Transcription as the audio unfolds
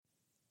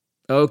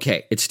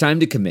Okay, it's time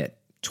to commit.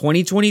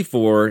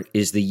 2024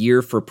 is the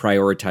year for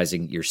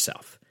prioritizing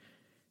yourself.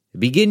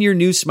 Begin your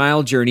new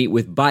smile journey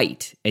with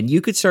Byte, and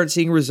you could start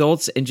seeing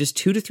results in just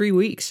 2 to 3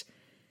 weeks.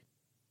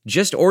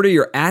 Just order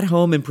your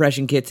at-home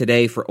impression kit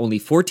today for only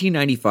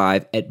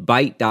 $14.95 at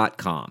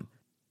Byte.com.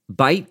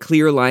 Byte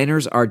clear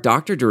liners are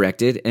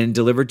doctor-directed and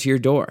delivered to your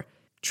door.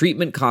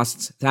 Treatment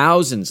costs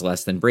thousands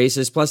less than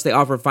braces, plus they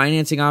offer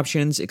financing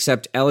options,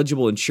 accept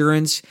eligible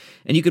insurance,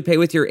 and you could pay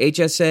with your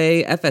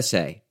HSA,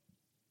 FSA.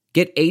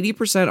 Get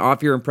 80%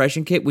 off your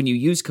impression kit when you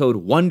use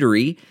code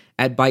WONDERY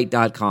at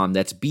Byte.com.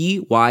 That's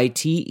BYTE.com.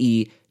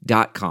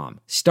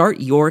 Start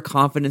your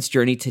confidence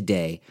journey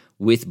today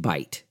with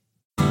Byte.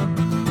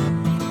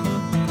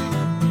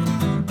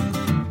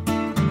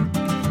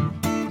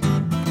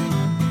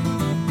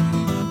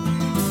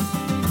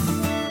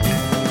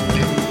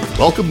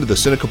 Welcome to the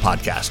Sinica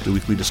Podcast, a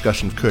weekly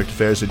discussion of current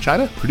affairs in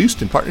China,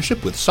 produced in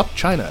partnership with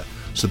SupChina.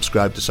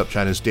 Subscribe to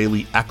SupChina's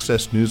daily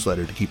access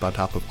newsletter to keep on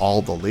top of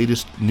all the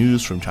latest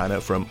news from China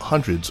from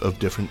hundreds of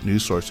different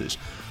news sources.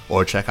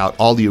 Or check out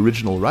all the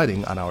original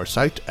writing on our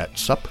site at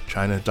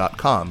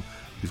supchina.com.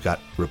 We've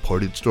got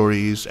reported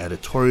stories,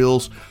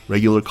 editorials,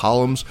 regular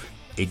columns,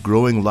 a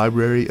growing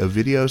library of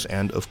videos,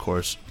 and, of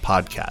course,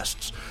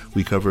 podcasts.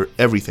 We cover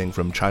everything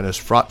from China's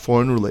fraught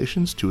foreign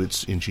relations to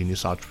its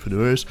ingenious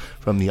entrepreneurs,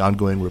 from the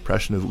ongoing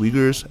repression of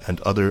Uyghurs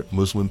and other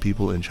Muslim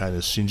people in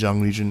China's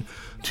Xinjiang region,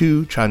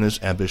 to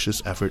China's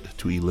ambitious effort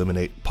to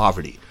eliminate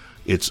poverty.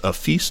 It's a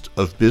feast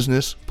of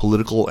business,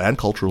 political, and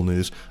cultural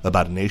news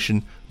about a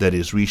nation that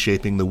is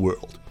reshaping the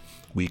world.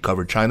 We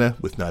cover China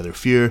with neither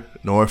fear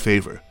nor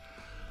favor.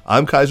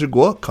 I'm Kaiser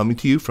Kuo, coming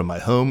to you from my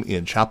home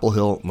in Chapel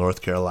Hill,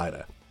 North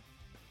Carolina.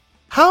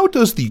 How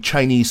does the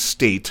Chinese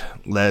state,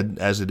 led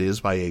as it is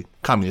by a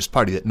communist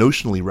party that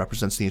notionally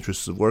represents the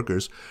interests of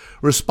workers,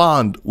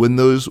 respond when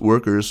those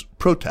workers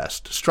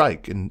protest,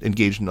 strike, and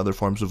engage in other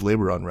forms of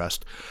labor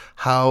unrest?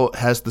 How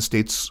has the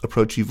state's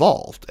approach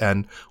evolved?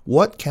 And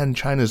what can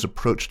China's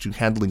approach to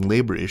handling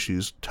labor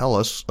issues tell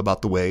us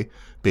about the way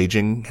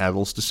Beijing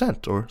handles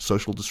dissent or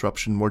social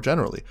disruption more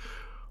generally?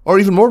 Or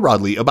even more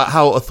broadly, about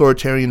how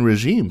authoritarian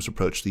regimes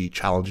approach the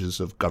challenges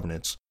of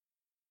governance?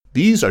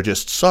 These are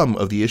just some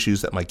of the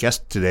issues that my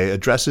guest today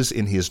addresses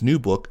in his new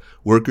book,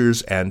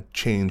 Workers and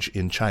Change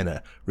in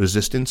China: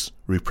 Resistance,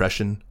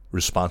 Repression,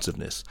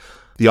 Responsiveness.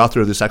 The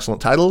author of this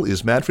excellent title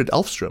is Manfred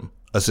Elfstrom,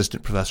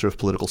 Assistant Professor of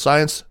Political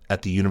Science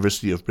at the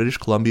University of British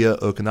Columbia,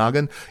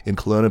 Okanagan in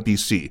Kelowna,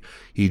 BC.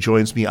 He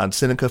joins me on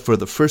Sinica for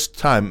the first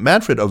time.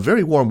 Manfred, a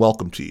very warm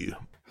welcome to you.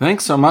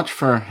 Thanks so much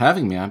for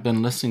having me. I've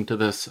been listening to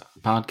this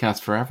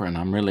podcast forever, and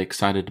I'm really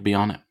excited to be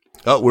on it.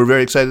 Oh, we're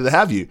very excited to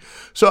have you.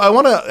 So I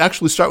want to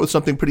actually start with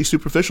something pretty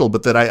superficial,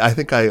 but that I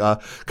think I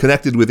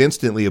connected with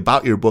instantly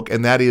about your book,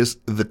 and that is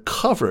the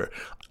cover.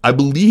 I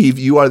believe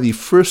you are the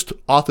first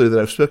author that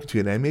I've spoken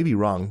to, and I may be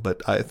wrong,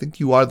 but I think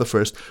you are the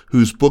first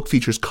whose book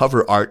features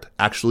cover art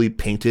actually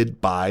painted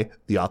by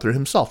the author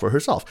himself or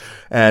herself.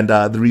 And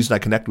the reason I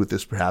connect with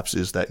this perhaps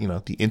is that,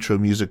 the intro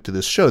music to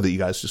this show that you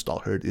guys just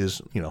all heard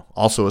is,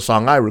 also a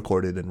song I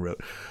recorded and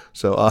wrote.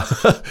 So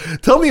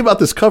tell me about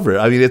this cover.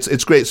 I mean,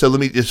 it's great. So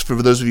just for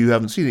those of you who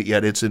haven't seen it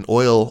yet, it's an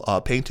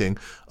oil painting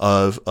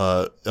of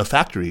a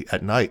factory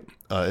at night.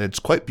 It's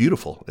quite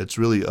beautiful. It's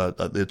really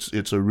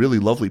it's a really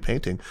lovely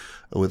painting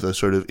with a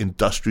sort of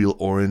industrial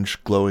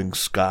orange glowing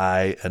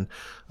sky and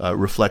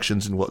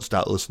reflections in what's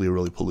doubtlessly a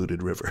really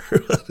polluted river.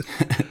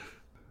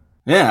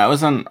 Yeah, I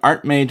was an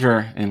art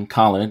major in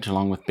college,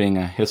 along with being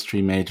a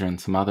history major and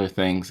some other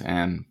things.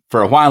 And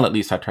for a while, at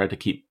least, I tried to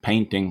keep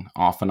painting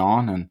off and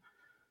on. And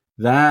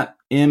that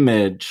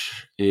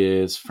image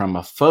is from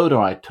a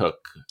photo I took,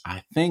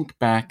 I think,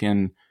 back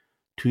in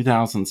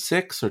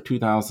 2006 or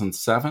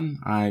 2007.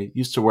 I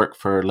used to work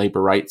for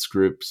labor rights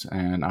groups,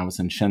 and I was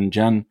in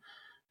Shenzhen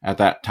at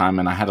that time,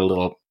 and I had a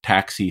little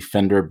taxi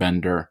fender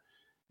bender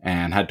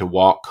and had to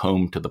walk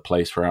home to the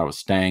place where I was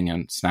staying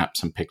and snap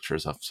some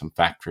pictures of some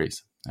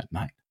factories at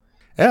night.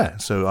 Yeah,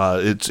 so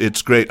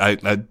it's great.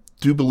 I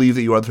do believe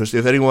that you are the first.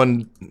 If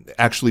anyone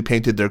actually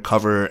painted their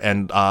cover,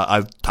 and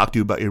I've talked to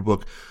you about your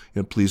book,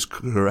 please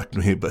correct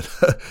me, but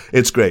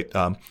it's great.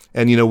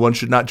 And, one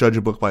should not judge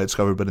a book by its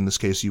cover, but in this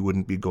case, you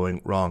wouldn't be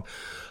going wrong.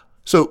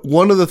 So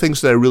one of the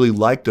things that I really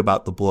liked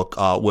about the book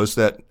was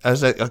that,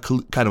 as I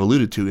kind of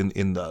alluded to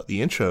in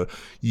the intro,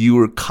 you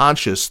were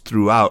conscious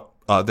throughout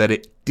that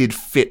it did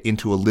fit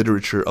into a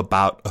literature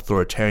about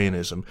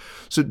authoritarianism.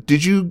 So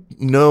did you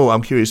know,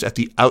 I'm curious, at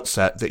the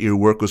outset that your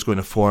work was going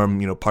to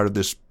form, part of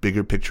this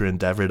bigger picture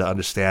endeavor to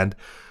understand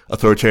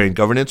authoritarian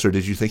governance, or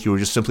did you think you were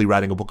just simply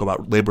writing a book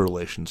about labor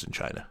relations in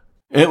China?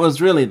 It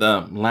was really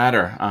the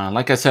latter.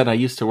 Like I said, I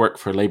used to work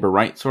for labor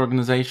rights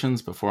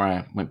organizations before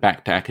I went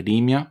back to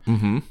academia.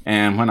 Mm-hmm.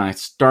 And when I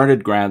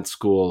started grad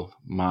school,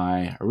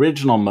 my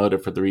original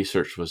motive for the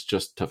research was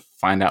just to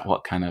find out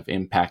what kind of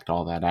impact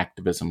all that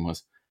activism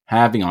was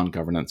having on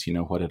governance,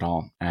 what it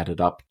all added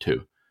up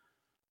to.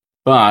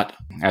 But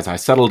as I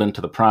settled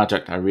into the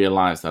project, I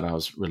realized that I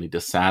was really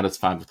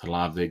dissatisfied with a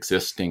lot of the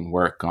existing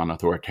work on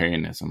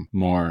authoritarianism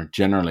more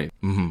generally.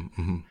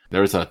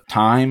 There was a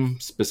time,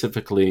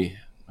 specifically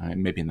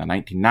maybe in the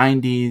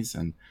 1990s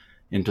and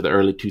into the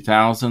early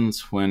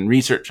 2000s, when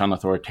research on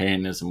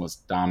authoritarianism was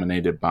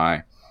dominated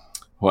by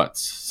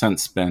what's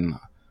since been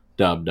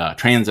dubbed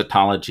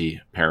transitology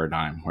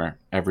paradigm, where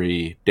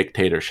every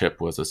dictatorship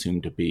was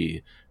assumed to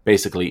be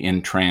basically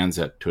in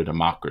transit to a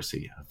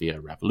democracy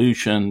via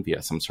revolution,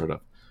 via some sort of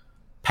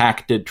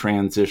pacted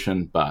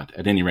transition, but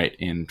at any rate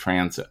in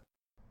transit.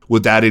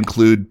 Would that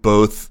include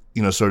both,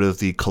 sort of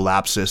the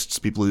collapsists,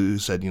 people who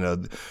said,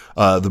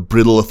 the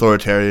brittle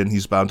authoritarian,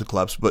 he's bound to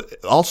collapse,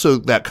 but also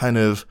that kind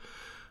of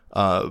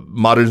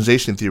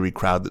modernization theory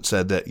crowd that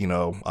said that,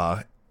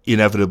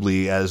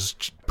 inevitably as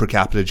per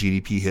capita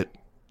GDP hit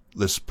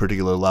this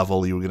particular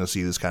level, you were going to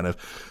see this kind of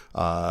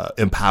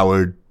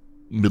empowered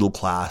middle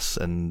class,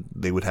 and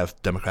they would have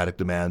democratic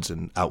demands,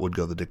 and out would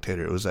go the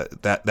dictator. Was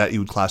that you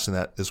would class in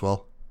that as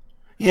well?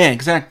 Yeah,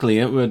 exactly.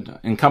 It would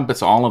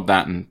encompass all of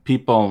that, and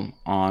people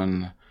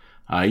on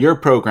your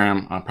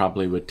program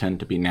probably would tend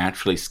to be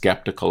naturally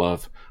skeptical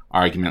of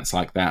arguments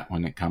like that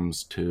when it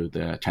comes to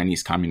the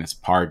Chinese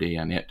Communist Party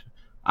and it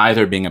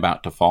either being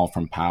about to fall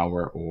from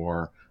power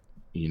or,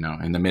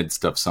 in the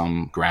midst of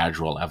some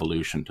gradual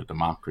evolution to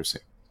democracy.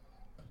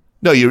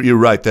 No, you're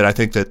right that I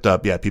think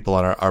that, people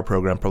on our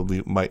program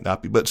probably might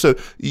not be. But so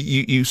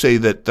you say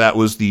that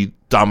was the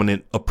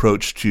dominant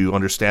approach to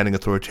understanding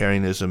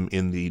authoritarianism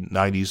in the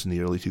 90s and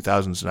the early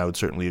 2000s, and I would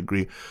certainly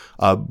agree.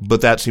 But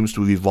that seems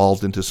to have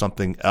evolved into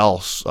something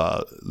else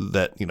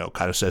that,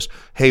 kind of says,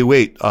 hey,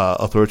 wait,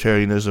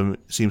 authoritarianism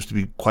seems to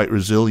be quite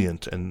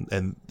resilient,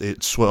 and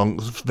it swung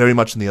very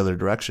much in the other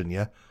direction,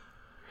 yeah?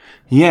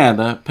 Yeah,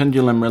 the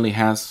pendulum really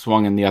has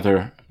swung in the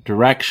other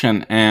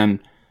direction, and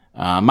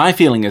my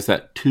feeling is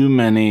that too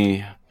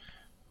many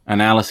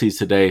analyses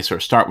today sort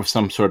of start with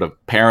some sort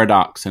of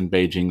paradox in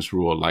Beijing's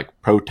rule, like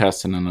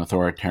protests in an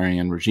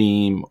authoritarian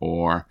regime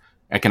or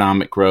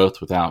economic growth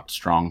without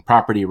strong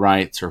property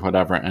rights or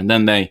whatever. And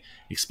then they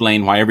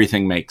explain why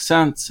everything makes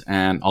sense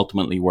and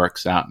ultimately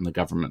works out in the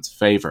government's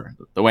favor.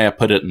 The way I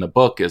put it in the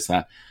book is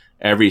that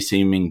every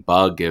seeming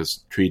bug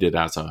is treated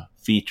as a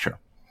feature.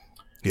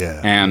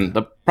 Yeah. And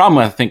the problem,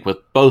 I think, with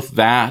both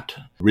that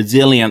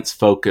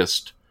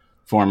resilience-focused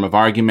form of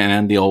argument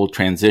and the old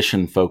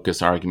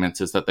transition-focused arguments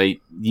is that they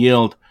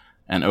yield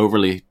an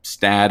overly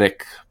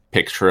static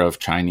picture of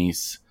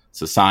Chinese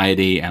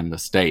society and the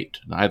state.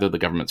 Either the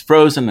government's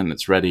frozen and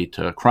it's ready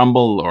to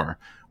crumble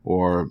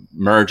or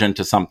merge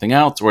into something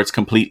else, or it's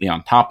completely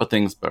on top of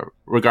things. But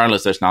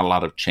regardless, there's not a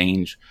lot of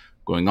change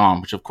going on,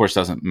 which of course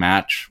doesn't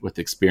match with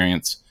the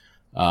experience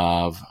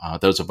of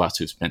those of us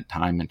who spent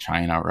time in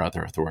China or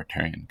other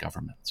authoritarian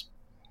governments.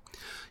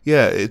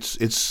 Yeah,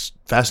 it's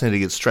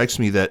fascinating. It strikes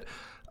me that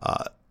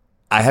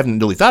I haven't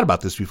really thought about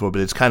this before,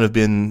 but it's kind of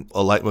been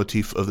a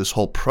leitmotif of this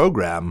whole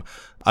program.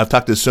 I've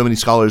talked to so many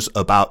scholars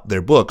about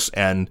their books,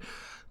 and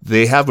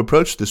they have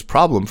approached this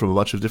problem from a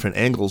bunch of different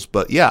angles.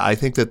 But yeah, I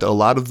think that a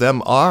lot of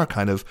them are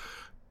kind of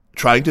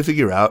trying to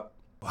figure out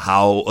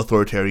how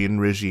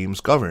authoritarian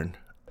regimes govern.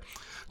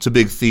 It's a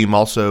big theme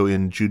also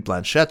in Jude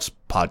Blanchet's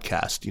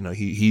podcast.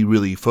 He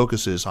really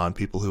focuses on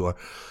people who are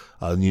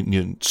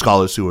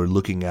scholars who are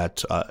looking at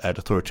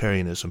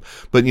authoritarianism.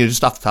 But,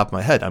 just off the top of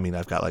my head,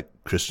 I've got like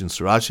Christian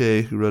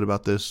Sirache, who wrote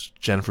about this,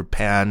 Jennifer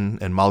Pan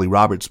and Molly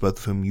Roberts, both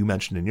of whom you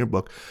mentioned in your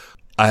book.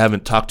 I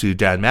haven't talked to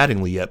Dan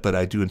Mattingly yet, but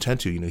I do intend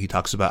to. He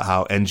talks about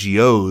how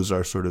NGOs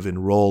are sort of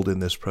enrolled in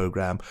this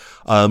program.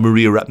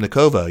 Maria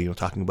Repnikova,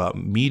 talking about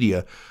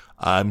media.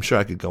 I'm sure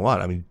I could go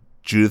on.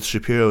 Judith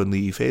Shapiro in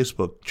Lee Yifei's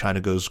book,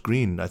 China Goes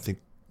Green, I think,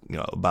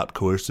 about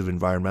coercive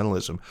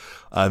environmentalism.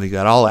 I think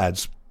that all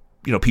adds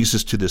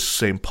pieces to this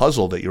same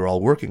puzzle that you're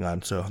all working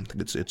on. So I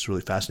think it's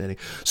really fascinating.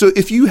 So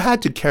if you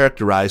had to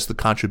characterize the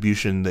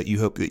contribution that you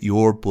hope that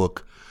your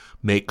book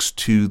makes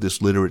to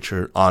this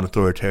literature on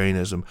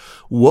authoritarianism,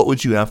 what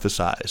would you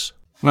emphasize?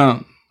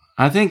 Well,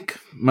 I think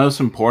most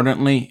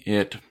importantly,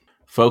 it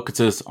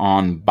focuses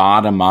on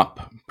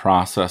bottom-up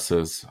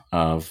processes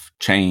of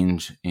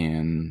change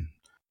in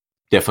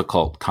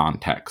difficult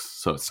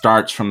contexts. So it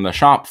starts from the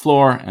shop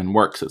floor and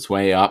works its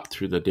way up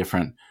through the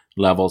different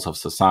levels of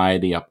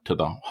society up to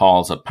the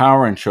halls of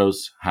power, and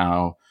shows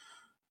how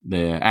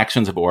the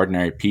actions of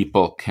ordinary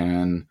people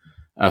can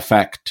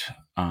affect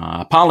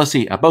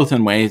policy, both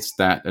in ways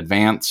that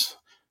advance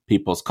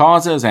people's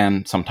causes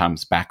and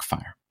sometimes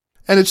backfire.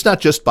 And it's not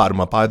just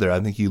bottom-up either. I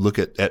think you look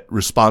at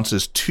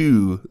responses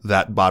to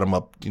that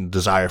bottom-up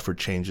desire for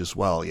change as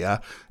well, yeah?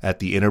 At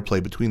the interplay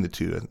between the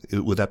two.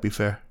 Would that be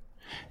fair?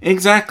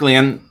 Exactly.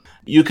 And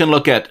you can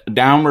look at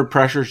downward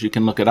pressures, you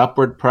can look at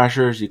upward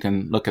pressures, you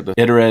can look at the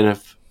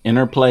iterative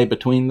interplay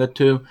between the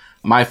two.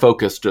 My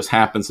focus just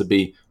happens to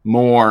be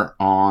more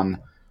on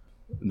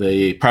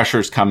the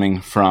pressures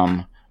coming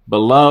from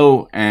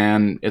below,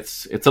 and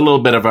it's a little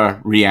bit of a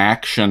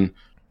reaction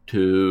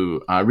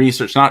to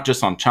research, not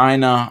just on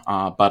China,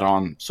 but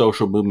on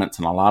social movements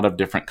in a lot of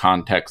different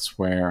contexts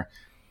where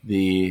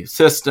the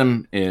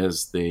system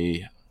is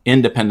the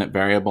independent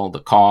variable, the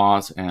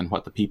cause, and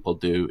what the people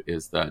do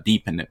is the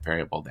dependent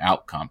variable, the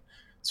outcome.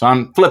 So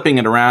I'm flipping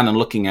it around and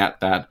looking at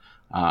that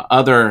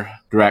other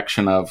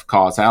direction of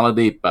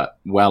causality, but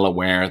well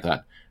aware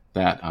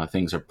that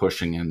things are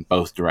pushing in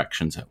both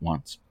directions at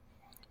once.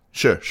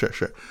 Sure.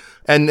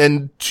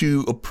 And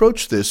to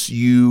approach this,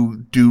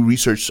 you do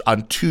research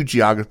on two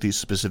geographies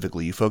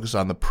specifically. You focus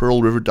on the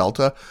Pearl River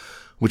Delta,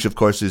 which of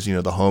course is,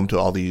 the home to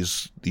all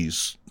these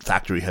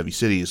factory heavy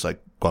cities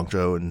like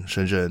Guangzhou and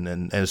Shenzhen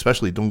and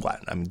especially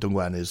Dongguan. I mean,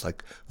 Dongguan is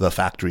like the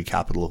factory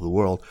capital of the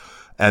world.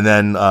 And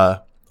then,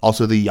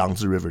 also the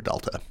Yangtze River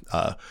Delta.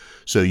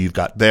 So you've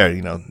got there,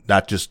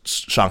 not just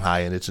Shanghai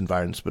and its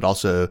environs, but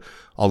also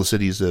all the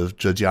cities of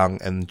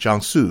Zhejiang and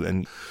Jiangsu.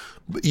 And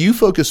you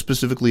focus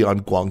specifically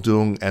on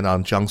Guangdong and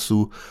on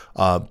Jiangsu,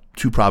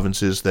 two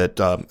provinces that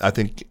I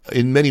think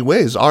in many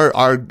ways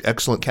are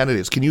excellent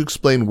candidates. Can you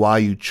explain why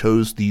you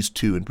chose these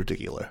two in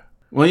particular?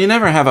 Well, you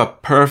never have a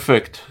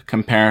perfect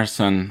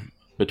comparison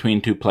between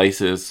two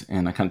places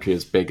in a country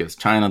as big as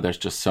China. There's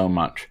just so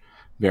much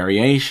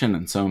variation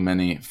and so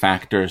many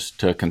factors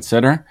to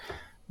consider.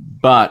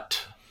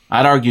 But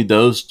I'd argue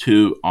those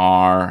two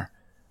are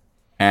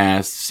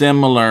as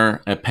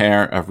similar a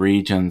pair of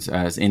regions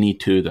as any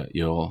two that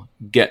you'll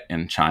get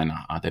in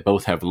China. They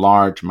both have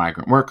large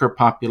migrant worker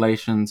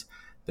populations.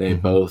 They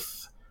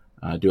both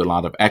do a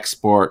lot of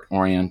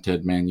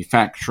export-oriented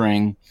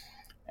manufacturing,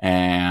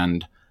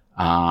 and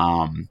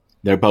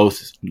they're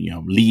both,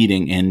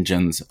 leading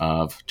engines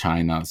of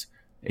China's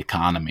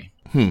economy.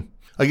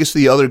 I guess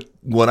the other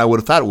one I would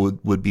have thought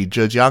would be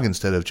Zhejiang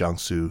instead of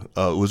Jiangsu.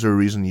 Was there a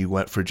reason you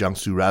went for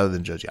Jiangsu rather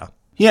than Zhejiang?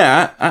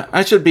 Yeah,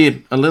 I should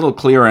be a little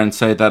clearer and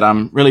say that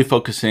I'm really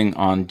focusing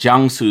on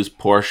Jiangsu's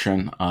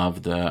portion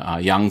of the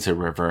Yangtze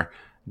River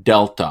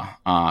Delta.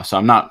 So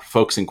I'm not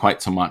focusing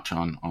quite so much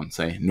on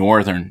say,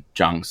 northern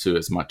Jiangsu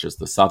as much as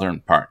the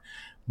southern part.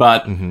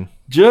 But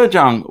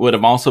Zhejiang would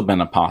have also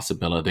been a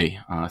possibility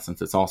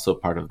since it's also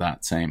part of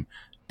that same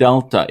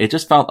Delta. It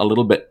just felt a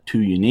little bit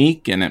too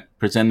unique, and it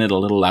presented a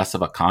little less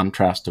of a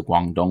contrast to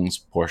Guangdong's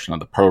portion of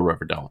the Pearl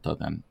River Delta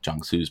than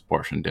Jiangsu's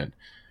portion did.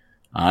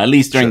 At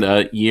least during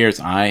the years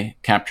I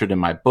captured in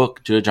my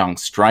book,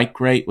 Zhejiang's strike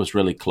rate was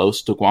really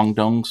close to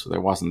Guangdong, so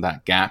there wasn't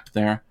that gap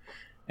there.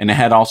 And it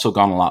had also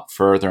gone a lot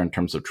further in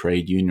terms of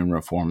trade union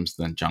reforms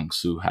than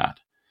Jiangsu had.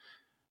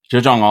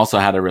 Zhejiang also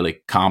had a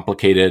really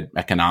complicated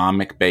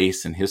economic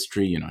base and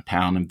history.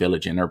 Town and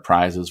village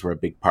enterprises were a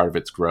big part of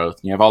its growth.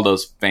 You have all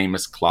those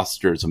famous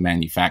clusters of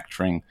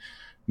manufacturing,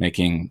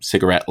 making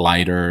cigarette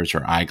lighters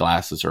or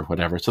eyeglasses or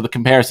whatever. So the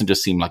comparison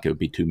just seemed like it would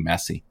be too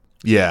messy.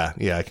 Yeah,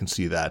 I can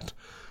see that.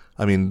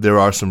 I mean, there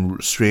are some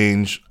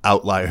strange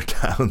outlier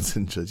towns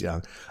in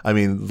Zhejiang. I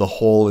mean, the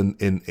whole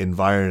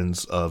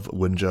environs of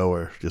Wenzhou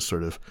are just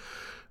sort of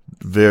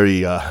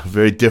very,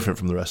 very different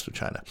from the rest of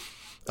China.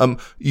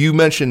 You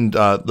mentioned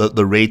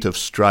the rate of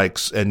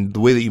strikes, and the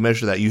way that you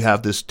measure that, you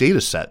have this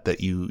data set that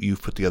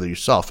you've put together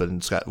yourself, and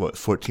it's got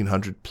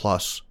 1,400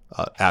 plus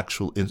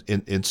actual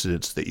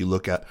incidents that you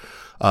look at.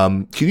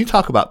 Can you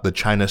talk about the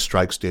China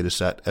strikes data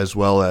set as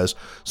well as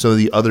some of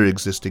the other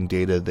existing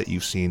data that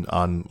you've seen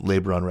on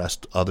labor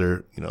unrest,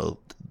 other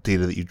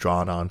data that you've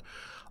drawn on,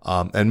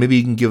 and maybe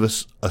you can give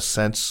us a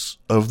sense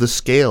of the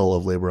scale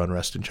of labor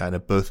unrest in China,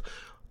 both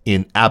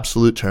in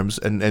absolute terms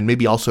and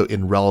maybe also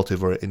in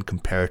relative or in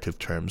comparative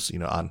terms,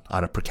 on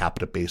a per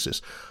capita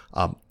basis.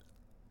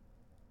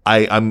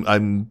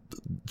 I'm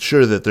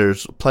sure that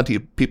there's plenty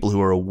of people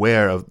who are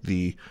aware of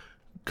the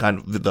kind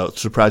of the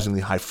surprisingly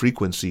high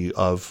frequency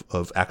of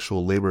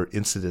actual labor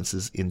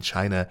incidences in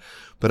China,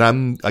 but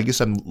I'm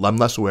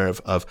less aware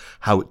of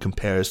how it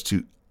compares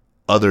to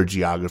other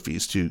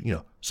geographies,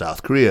 to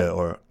South Korea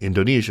or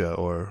Indonesia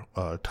or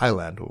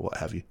Thailand or what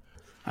have you.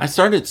 I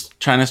started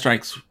China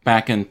Strikes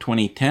back in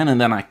 2010,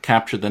 and then I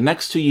captured the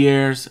next 2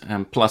 years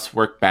and plus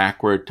worked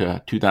backward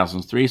to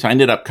 2003. So I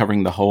ended up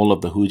covering the whole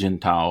of the Hu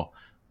Jintao,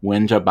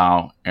 Wen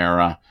Jiabao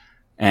era.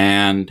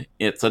 And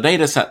it's a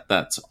data set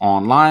that's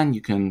online.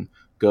 You can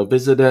go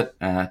visit it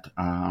at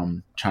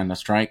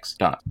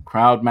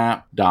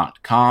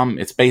chinastrikes.crowdmap.com.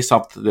 It's based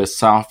off this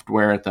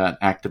software that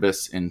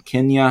activists in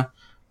Kenya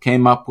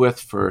came up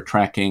with for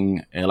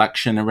tracking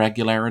election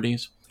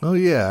irregularities. Oh,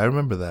 yeah, I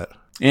remember that.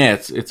 Yeah,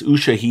 it's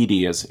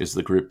Ushahidi is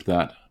the group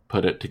that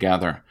put it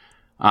together.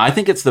 I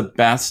think it's the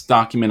best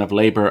document of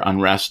labor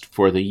unrest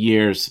for the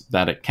years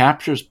that it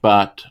captures,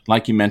 but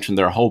like you mentioned,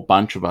 there are a whole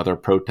bunch of other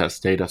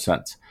protest data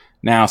sets.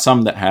 Now,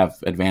 some that have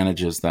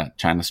advantages that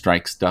China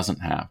Strikes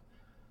doesn't have.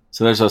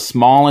 So there's a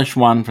smallish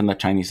one from the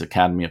Chinese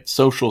Academy of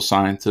Social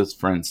Sciences,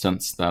 for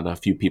instance, that a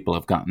few people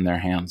have gotten their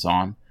hands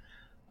on.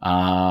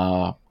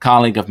 A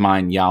colleague of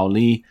mine, Yao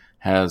Li,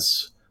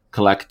 has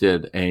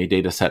collected a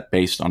data set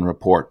based on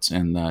reports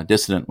in the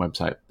dissident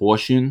website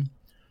Boxun.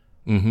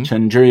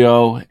 Chen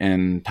Zhiyou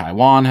in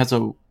Taiwan has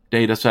a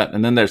data set.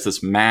 And then there's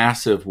this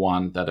massive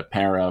one that a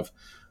pair of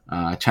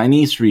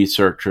Chinese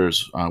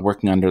researchers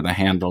working under the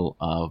handle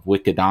of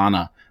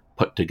Wikidata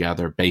put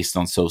together based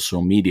on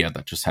social media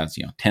that just has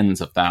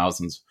tens of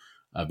thousands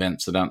of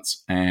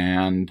incidents.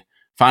 And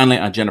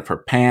Finally, Jennifer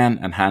Pan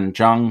and Han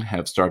Zheng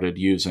have started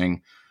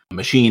using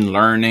machine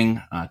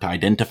learning to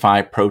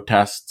identify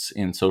protests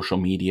in social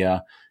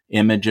media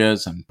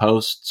images and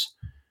posts.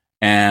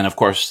 And of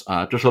course,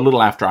 just a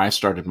little after I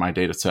started my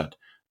data set,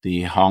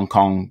 the Hong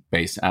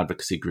Kong-based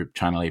advocacy group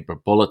China Labor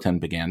Bulletin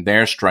began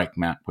their strike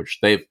map, which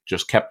they've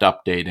just kept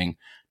updating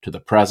to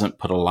the present,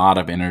 put a lot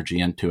of energy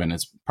into, and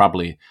is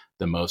probably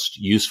the most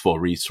useful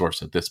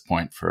resource at this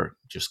point for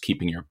just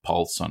keeping your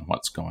pulse on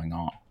what's going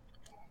on.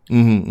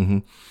 Mm-hmm, mm-hmm.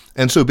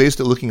 And so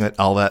based on looking at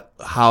all that,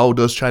 how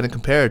does China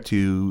compare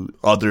to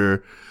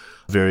other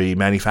very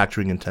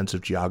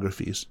manufacturing-intensive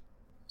geographies?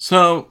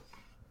 So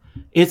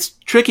it's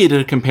tricky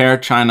to compare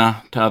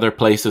China to other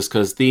places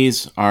because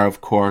these are,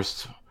 of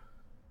course,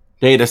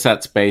 data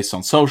sets based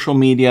on social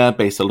media,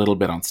 based a little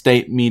bit on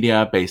state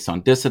media, based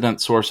on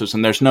dissident sources,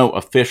 and there's no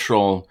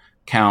official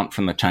count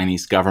from the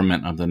Chinese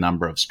government of the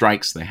number of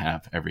strikes they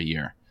have every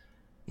year.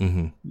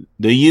 Mm-hmm.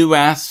 The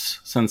U.S.,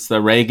 since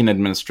the Reagan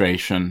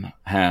administration,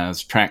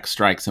 has tracked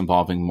strikes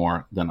involving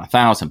more than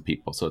 1,000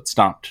 people, so it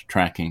stopped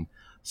tracking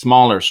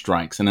smaller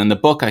strikes. And in the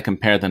book, I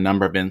compare the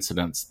number of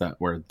incidents that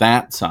were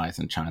that size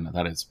in China,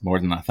 that is more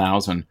than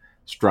 1,000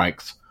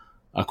 strikes,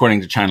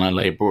 according to China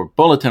Labor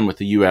Bulletin, with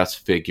the U.S.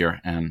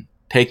 figure, and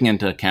taking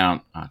into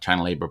account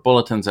China Labor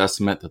Bulletin's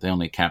estimate that they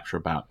only capture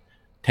about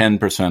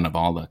 10% of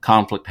all the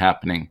conflict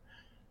happening.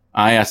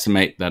 I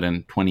estimate that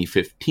in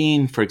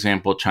 2015, for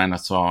example, China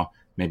saw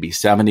maybe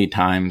 70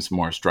 times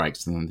more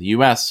strikes than the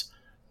U.S.,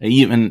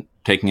 even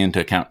taking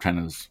into account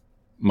China's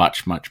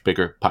much, much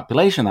bigger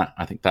population.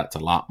 I think that's a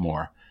lot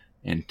more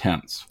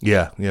intense.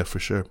 Yeah, for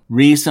sure.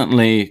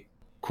 Recently,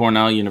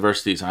 Cornell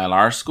University's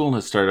ILR school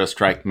has started a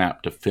strike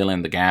map to fill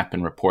in the gap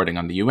in reporting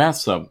on the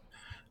U.S., so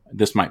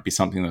this might be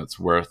something that's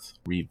worth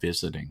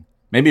revisiting.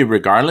 Maybe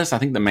regardless, I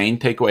think the main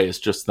takeaway is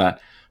just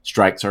that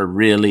strikes are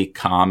really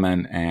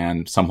common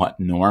and somewhat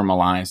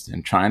normalized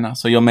in China.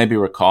 So you'll maybe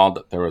recall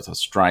that there was a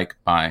strike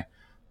by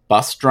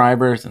bus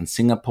drivers in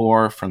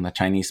Singapore from the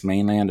Chinese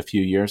mainland a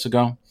few years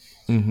ago.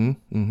 Mm-hmm,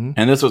 mm-hmm.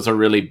 And this was a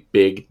really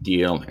big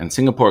deal in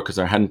Singapore because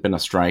there hadn't been a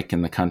strike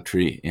in the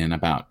country in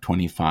about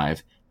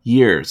 25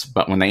 years.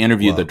 But when they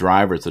interviewed the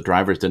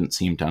drivers didn't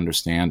seem to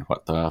understand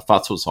what the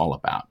fuss was all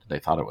about. They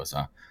thought it was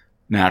a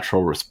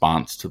natural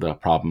response to the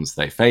problems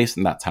they faced,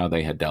 and that's how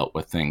they had dealt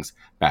with things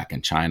back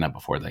in China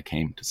before they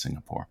came to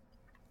Singapore.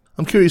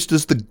 I'm curious,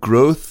 does the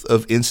growth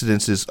of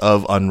incidences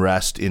of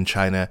unrest in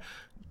China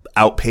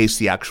outpace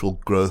the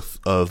actual growth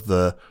of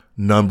the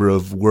number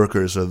of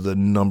workers or the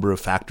number of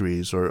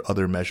factories or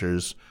other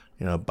measures,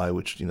 by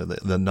which,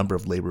 the number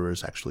of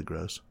laborers actually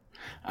grows?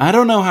 I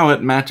don't know how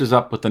it matches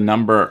up with the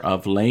number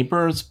of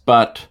laborers,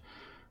 but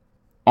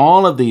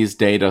all of these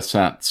data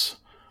sets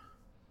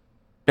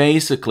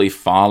basically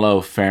follow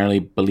fairly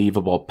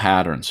believable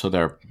patterns. So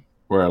there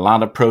were a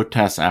lot of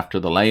protests after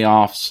the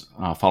layoffs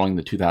following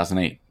the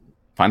 2008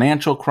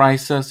 financial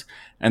crisis.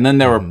 And then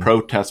there were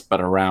protests, but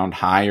around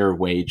higher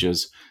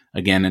wages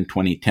again in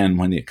 2010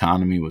 when the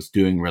economy was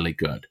doing really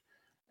good.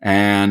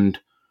 And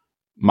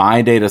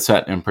my data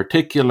set in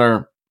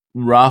particular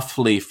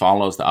roughly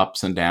follows the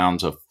ups and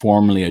downs of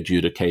formally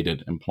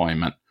adjudicated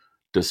employment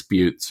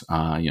disputes,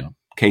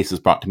 cases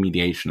brought to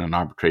mediation and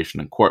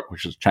arbitration in court,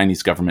 which the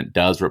Chinese government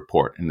does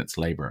report in its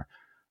labor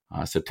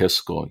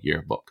statistical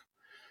yearbook.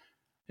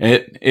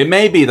 It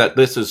may be that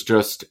this is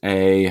just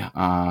a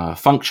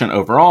function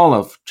overall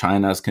of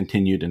China's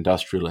continued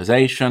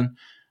industrialization,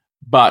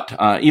 but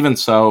even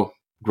so,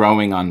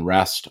 growing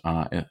unrest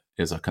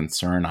is a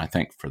concern, I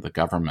think, for the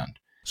government.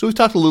 So we've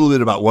talked a little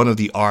bit about one of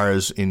the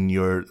R's in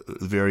your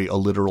very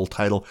alliteral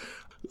title.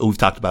 We've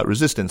talked about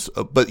resistance,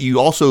 but you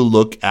also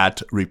look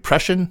at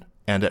repression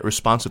and at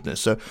responsiveness.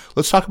 So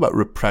let's talk about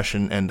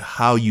repression and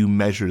how you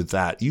measure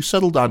that. You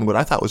settled on what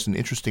I thought was an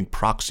interesting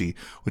proxy,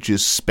 which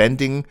is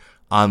spending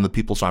on the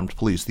People's Armed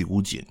Police, the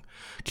Wujing.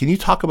 Can you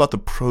talk about the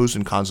pros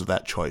and cons of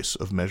that choice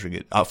of measuring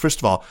it? First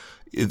of all,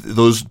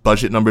 those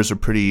budget numbers are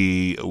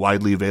pretty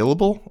widely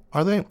available,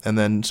 are they? And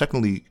then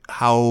secondly,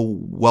 how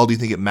well do you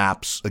think it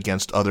maps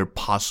against other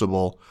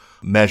possible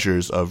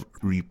measures of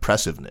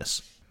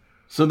repressiveness?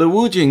 So the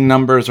Wujing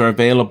numbers are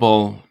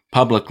available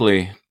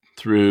publicly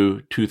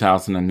through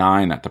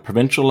 2009 at the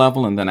provincial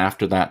level, and then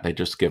after that, they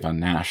just give a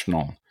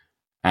national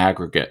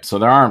aggregate. So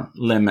there are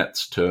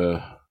limits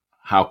to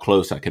how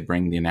close I could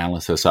bring the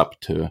analysis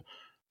up to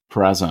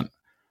present.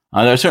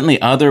 There are certainly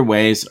other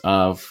ways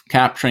of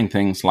capturing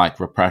things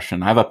like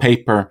repression. I have a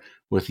paper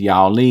with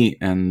Yao Li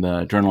in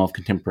the Journal of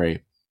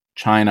Contemporary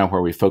China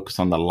where we focus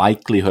on the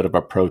likelihood of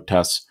a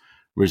protest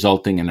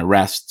resulting in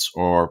arrests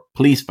or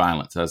police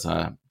violence as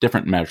a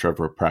different measure of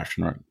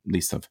repression, or at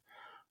least of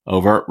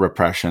overt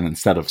repression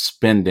instead of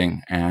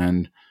spending.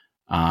 And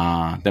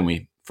then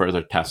we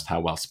further test how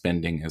well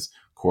spending is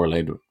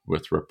correlated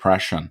with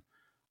repression.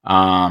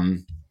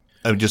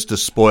 Just to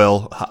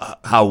spoil,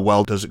 how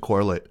well does it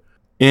correlate?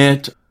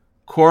 It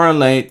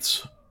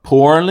correlates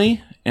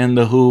poorly in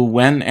the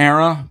Hu-Wen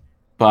era,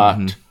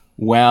 but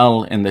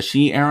well in the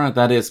Xi era.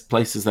 That is,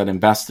 places that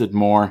invested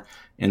more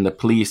in the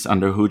police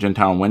under Hu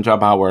Jintao and Wen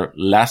Jiabao were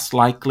less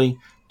likely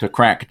to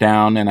crack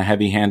down in a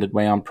heavy-handed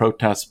way on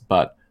protests,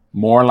 but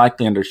more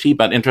likely under Xi.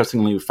 But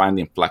interestingly, we find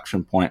the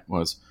inflection point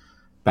was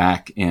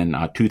back in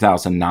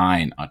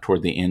 2009,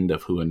 toward the end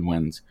of Hu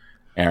Wen's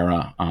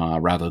era,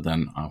 rather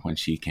than when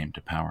Xi came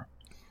to power.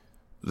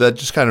 That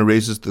just kind of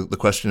raises the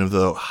question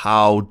of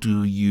how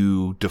do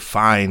you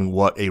define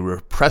what a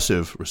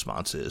repressive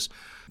response is?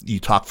 You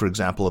talk, for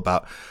example,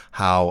 about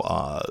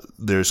how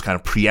there's kind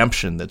of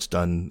preemption that's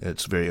done.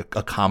 It's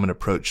a common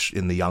approach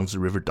in the Yangtze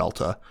River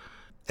Delta.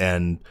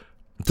 And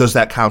does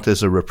that count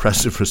as a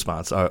repressive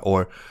response?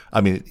 Or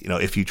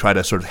if you try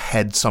to sort of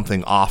head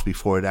something off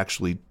before it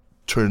actually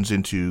turns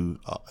into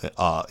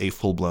a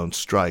full-blown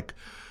strike,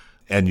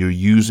 and you're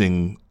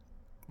using,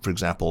 for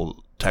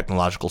example,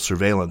 technological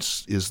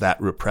surveillance, is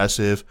that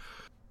repressive?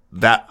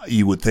 That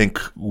you would think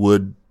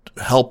would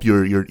help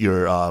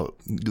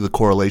the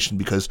correlation,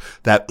 because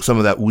that some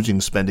of that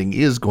Wujing spending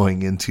is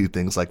going into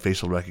things like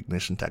facial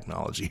recognition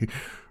technology,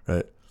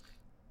 right?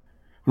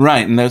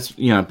 Right, and there's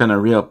been a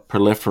real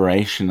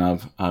proliferation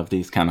of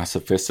these kind of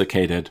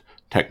sophisticated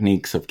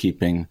techniques of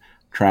keeping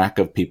track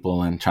of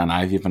people in China.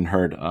 I've even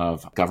heard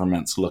of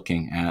governments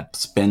looking at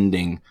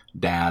spending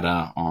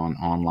data on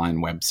online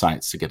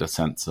websites to get a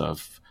sense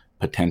of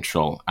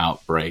potential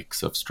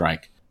outbreaks of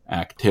strike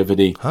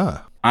activity.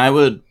 I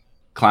would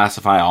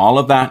classify all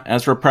of that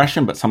as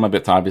repression, but some of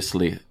it's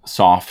obviously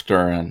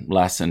softer and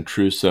less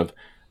intrusive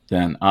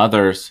than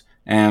others.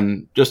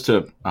 And just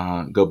to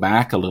go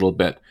back a little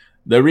bit,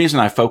 the reason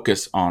I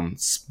focus on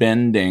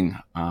spending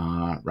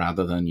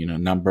rather than,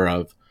 number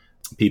of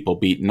people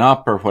beaten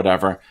up or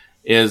whatever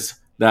is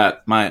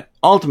that my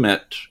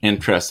ultimate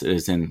interest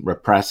is in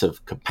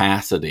repressive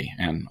capacity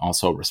and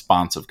also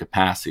responsive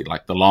capacity,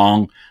 like the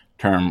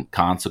long-term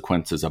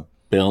consequences of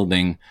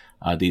building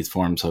these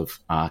forms of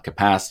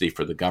capacity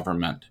for the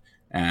government.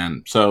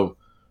 And so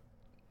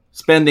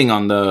spending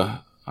on the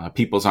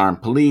People's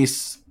Armed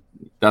Police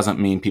doesn't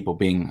mean people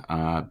being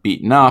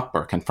beaten up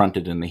or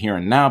confronted in the here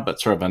and now, but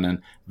sort of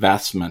an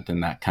investment in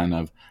that kind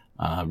of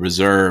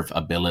reserve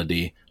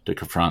ability to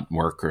confront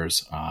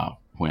workers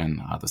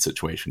when the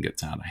situation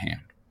gets out of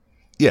hand.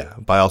 Yeah,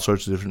 by all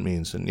sorts of different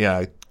means. And yeah,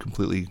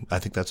 I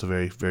think that's a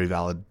very, very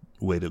valid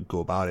way to go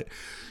about it.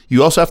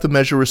 You also have to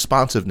measure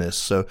responsiveness.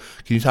 So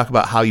can you talk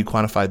about how you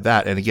quantified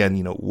that? And again,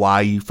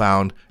 why you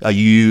found, you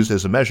used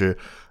as a measure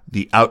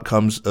the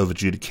outcomes of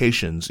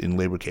adjudications in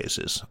labor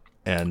cases.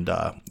 And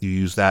you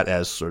use that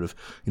as sort of,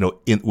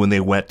 when they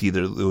went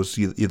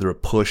either a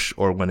push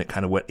or when it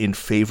kind of went in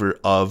favor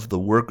of the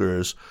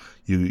workers,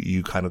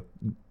 you kind of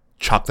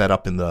chalk that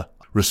up in the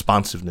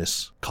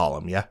responsiveness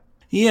column, yeah?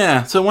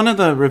 Yeah. So one of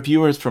the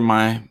reviewers for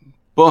my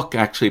book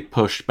actually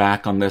pushed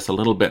back on this a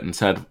little bit and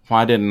said,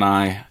 why didn't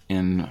I,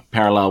 in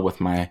parallel with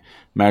my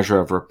measure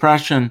of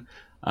repression,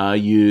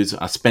 use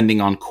spending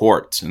on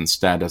courts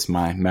instead as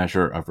my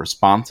measure of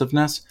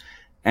responsiveness?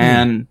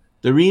 And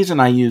the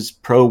reason I use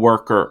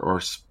pro-worker or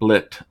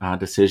split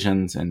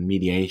decisions and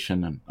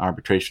mediation and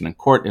arbitration in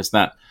court is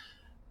that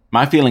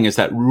my feeling is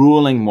that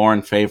ruling more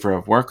in favor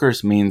of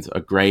workers means a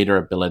greater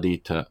ability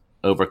to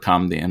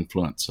overcome the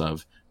influence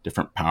of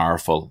different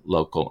powerful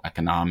local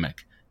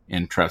economic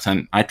interests.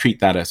 And I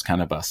treat that as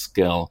kind of a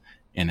skill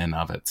in and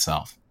of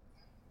itself.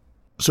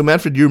 So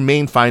Manfred, your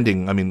main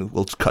finding,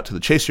 let's cut to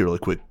the chase here really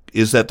quick,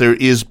 is that there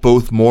is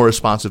both more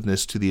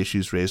responsiveness to the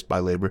issues raised by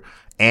labor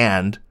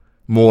and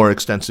more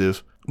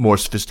extensive, more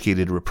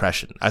sophisticated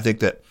repression. I think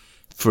that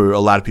for a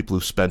lot of people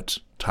who've spent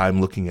time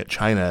looking at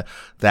China,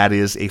 that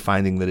is a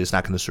finding that is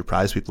not going to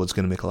surprise people. It's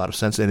going to make a lot of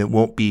sense, and it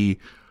won't be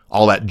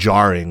all that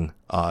jarring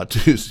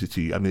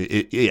to you.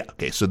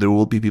 Okay, so there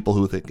will be people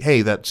who think,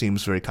 hey, that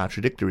seems very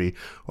contradictory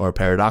or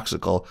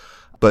paradoxical.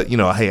 But,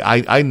 hey,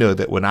 I know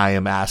that when I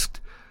am asked,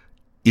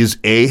 is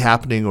A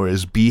happening or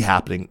is B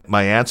happening,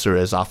 my answer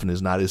as often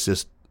as not is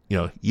just,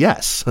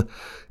 yes.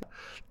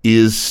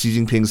 Is Xi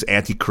Jinping's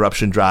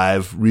anti-corruption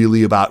drive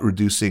really about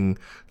reducing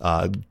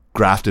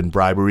graft and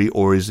bribery,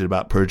 or is it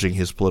about purging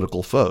his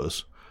political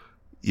foes?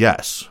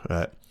 Yes,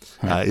 right.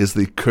 Is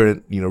the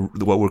current,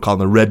 what we're calling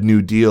the Red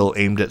New Deal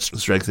aimed at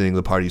strengthening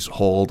the party's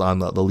hold on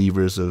the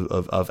levers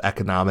of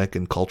economic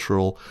and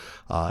cultural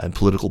and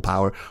political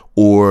power,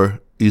 or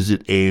is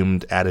it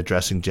aimed at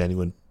addressing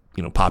genuine,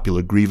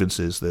 popular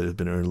grievances that have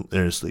been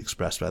earnestly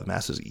expressed by the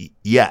masses?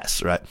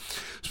 Yes, right.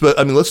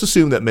 But let's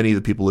assume that many of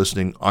the people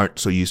listening aren't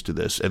so used to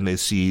this, and they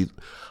see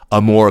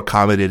a more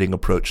accommodating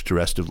approach to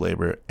rest of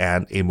labor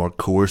and a more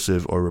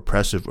coercive or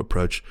repressive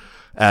approach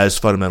as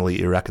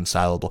fundamentally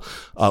irreconcilable.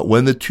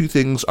 When the two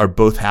things are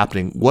both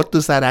happening, what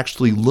does that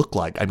actually look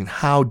like?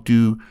 How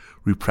do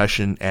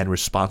repression and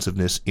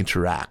responsiveness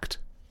interact?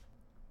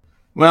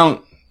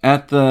 Well,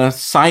 at the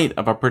site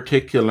of a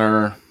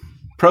particular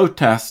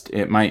protest,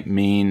 it might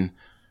mean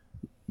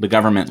the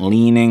government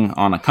leaning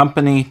on a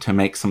company to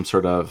make some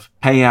sort of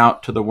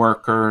payout to the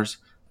workers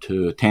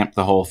to tamp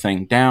the whole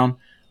thing down,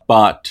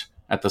 but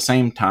at the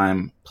same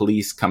time,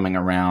 police coming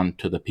around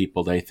to the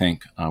people they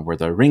think were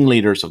the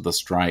ringleaders of the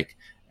strike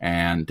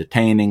and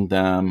detaining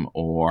them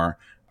or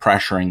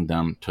pressuring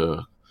them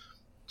to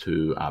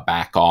to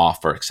back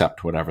off or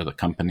accept whatever the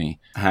company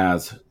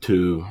has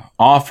to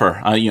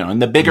offer. In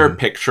the bigger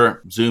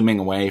picture, zooming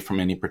away from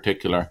any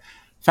particular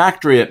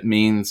factory, it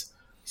means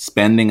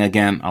spending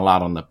again a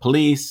lot on the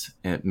police.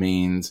 It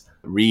means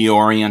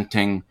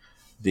reorienting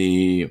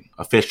the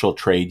official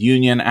trade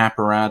union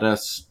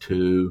apparatus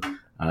to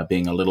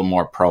being a little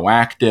more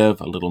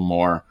proactive, a little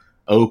more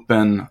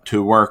open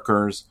to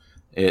workers.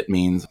 It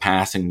means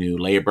passing new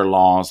labor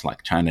laws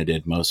like China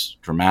did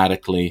most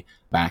dramatically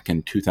back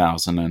in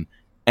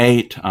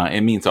 2008.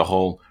 It means a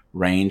whole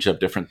range of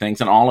different things,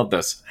 and all of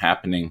this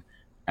happening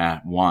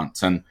at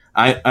once. And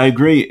I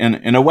agree,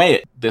 in a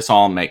way, this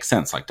all makes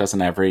sense. Like,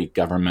 doesn't every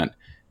government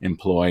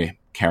employ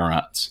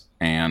carrots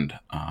and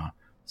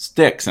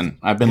sticks? And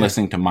I've been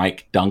listening to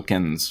Mike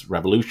Duncan's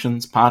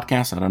Revolutions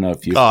podcast. I don't know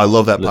if you... Oh, I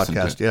love that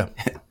podcast, yeah.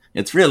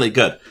 It's really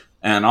good.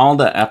 And all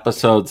the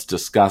episodes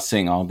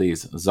discussing all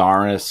these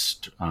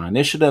czarist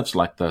initiatives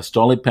like the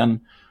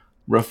Stolypin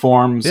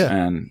reforms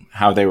and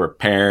how they were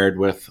paired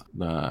with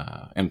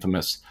the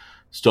infamous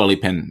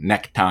Stolypin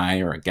necktie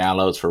or a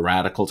gallows for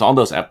radicals. All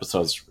those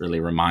episodes really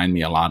remind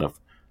me a lot of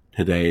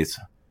today's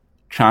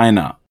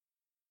China.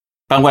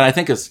 But what I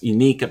think is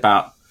unique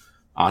about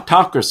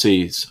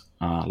autocracies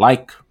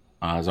like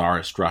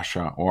czarist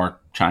Russia or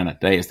China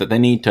today is that they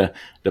need to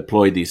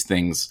deploy these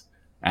things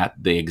at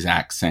the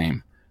exact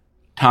same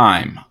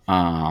time.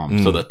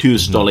 So the two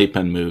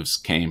Stolypin moves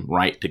came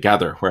right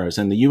together, whereas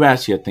in the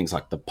U.S. you had things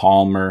like the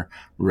Palmer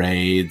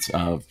raids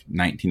of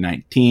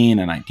 1919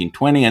 and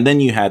 1920, and then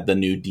you had the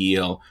New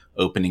Deal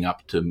opening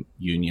up to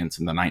unions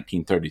in the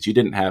 1930s. You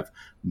didn't have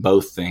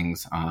both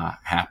things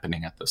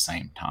happening at the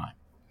same time.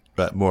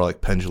 But more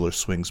like pendular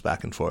swings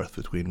back and forth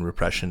between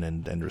repression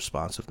and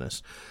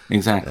responsiveness.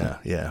 Exactly.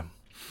 Yeah.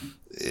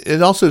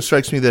 It also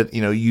strikes me that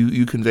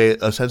you convey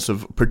a sense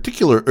of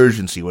particular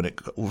urgency when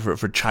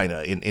for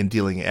China in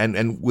dealing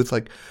and with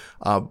like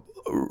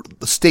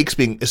the stakes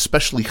being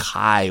especially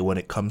high when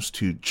it comes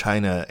to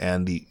China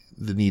and the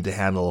need to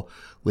handle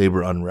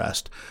labor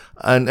unrest.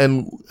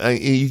 And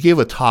you gave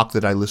a talk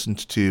that I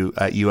listened to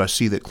at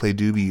USC that Clay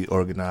Dubey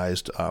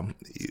organized.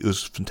 It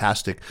was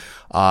fantastic.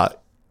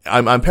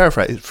 I'm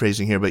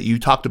paraphrasing here, but you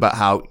talked about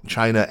how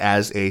China,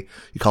 as you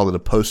call it a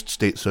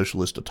post-state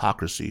socialist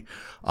autocracy,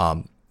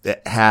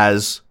 it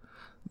has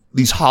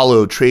these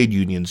hollow trade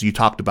unions. You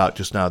talked about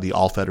just now the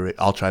All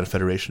China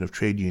Federation of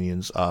Trade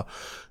Unions,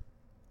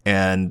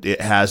 and it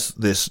has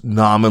this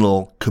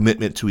nominal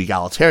commitment to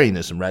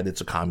egalitarianism, right? It's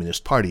a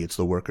communist party. It's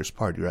the Workers'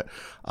 Party, right?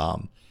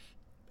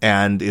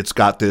 And it's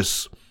got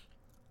this,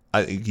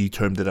 I think you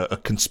termed it a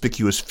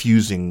conspicuous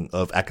fusing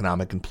of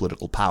economic and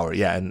political power.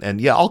 Yeah. And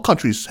yeah, all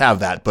countries have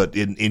that, but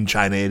in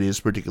China, it is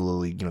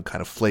particularly,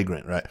 kind of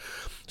flagrant, right?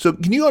 So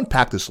can you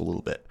unpack this a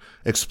little bit?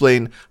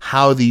 Explain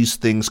how these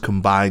things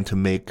combine to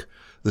make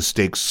the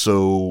stakes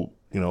so,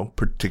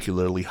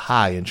 particularly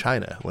high in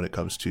China when it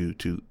comes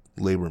to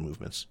labor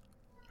movements.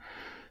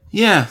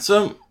 Yeah.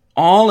 So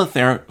all of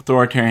their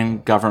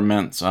authoritarian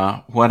governments,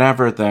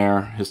 whatever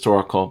their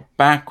historical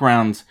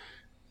backgrounds,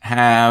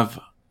 have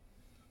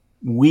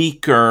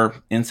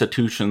weaker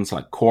institutions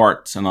like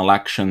courts and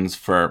elections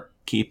for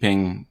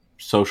keeping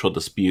social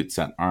disputes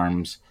at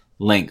arm's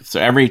length. So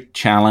every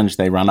challenge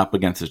they run up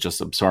against is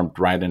just absorbed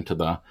right into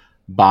the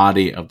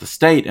body of the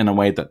state in a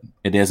way that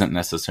it isn't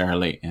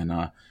necessarily in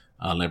a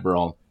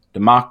liberal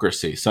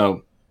democracy.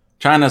 So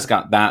China's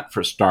got that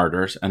for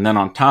starters. And then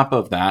on top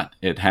of that,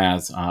 it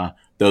has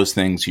those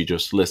things you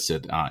just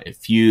listed. It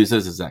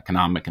fuses its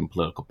economic and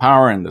political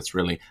power in this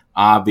really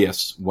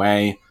obvious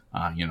way,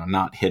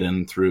 not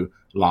hidden through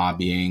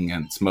lobbying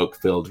and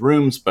smoke-filled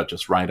rooms, but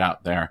just right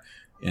out there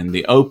in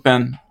the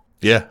open.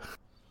 Yeah.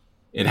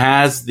 It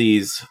has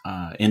these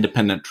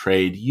independent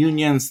trade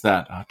unions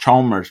that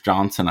Chalmers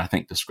Johnson, I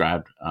think,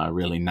 described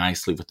really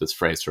nicely with this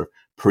phrase, sort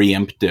of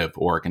preemptive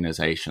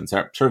organizations.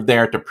 They're sort of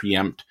there to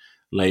preempt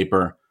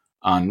labor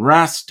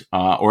unrest,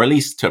 or at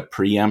least to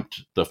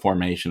preempt the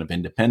formation of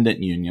independent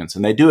unions.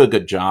 And they do a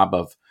good job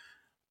of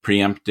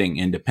preempting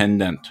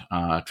independent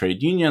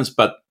trade unions,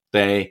 but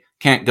they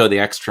can't go the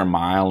extra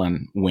mile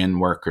and win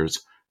workers'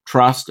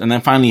 trust. And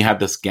then finally, you have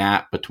this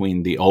gap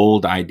between the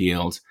old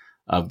ideals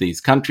of these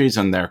countries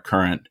and their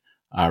current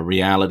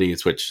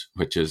realities, which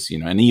is,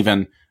 an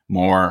even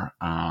more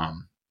a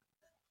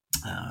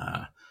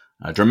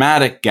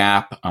dramatic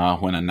gap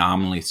when a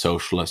nominally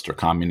socialist or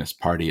communist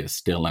party is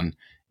still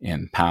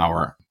in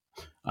power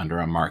under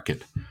a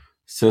market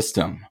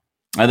system.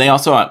 They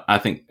also, I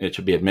think it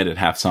should be admitted,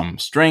 have some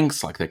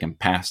strengths, like they can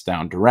pass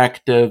down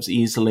directives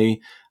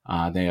easily.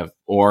 They have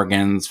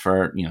organs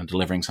for,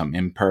 delivering some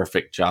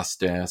imperfect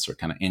justice or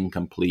kind of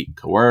incomplete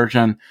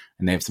coercion.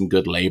 And they have some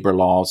good labor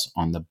laws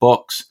on the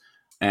books.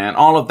 And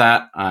all of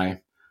that, I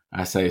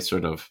say,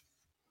 sort of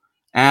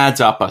adds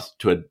up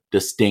to a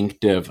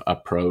distinctive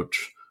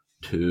approach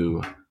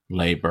to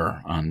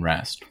labor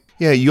unrest.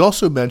 Yeah, you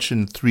also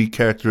mentioned three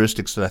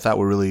characteristics that I thought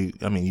were really,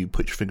 you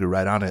put your finger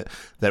right on it,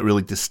 that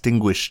really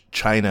distinguish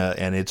China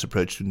and its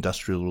approach to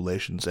industrial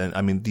relations.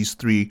 And these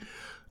three,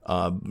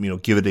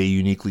 give it a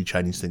uniquely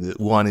Chinese thing.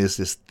 One is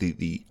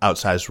the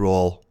outsized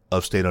role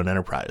of state-owned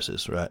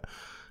enterprises, right?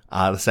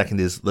 The second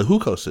is the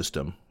hukou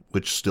system,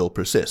 which still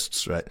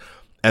persists, right?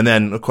 And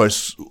then, of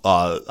course,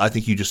 I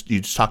think you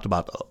just talked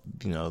about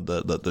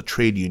the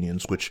trade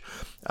unions, which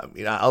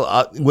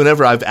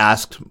whenever I've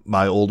asked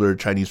my older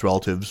Chinese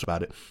relatives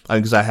about it,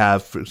 because I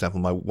have, for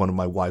example, one of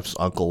my wife's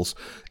uncles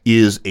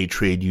is a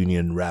trade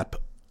union rep,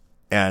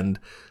 and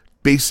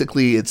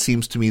basically it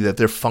seems to me that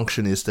their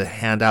function is to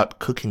hand out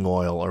cooking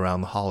oil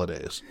around the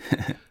holidays.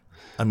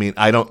 I mean,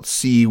 I don't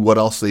see what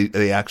else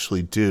they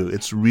actually do.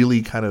 It's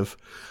really kind of,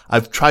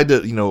 I've tried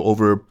to,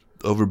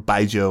 over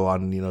Baijiu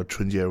on,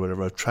 Chunjie or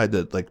whatever, I've tried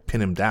to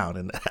pin him down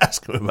and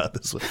ask him about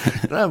this one.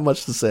 I don't have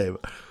much to say,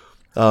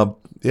 but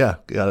you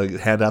gotta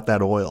hand out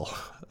that oil.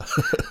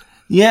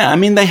 Yeah, I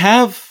mean, they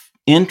have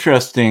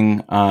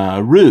interesting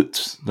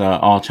roots, the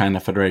All China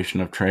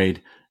Federation of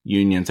Trade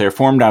Unions. They're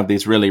formed out of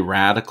these really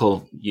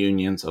radical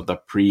unions of the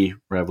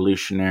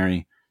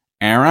pre-revolutionary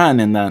era, and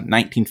in the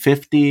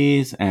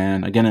 1950s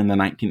and again in the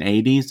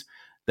 1980s,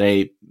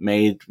 they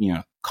made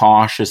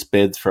cautious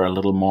bids for a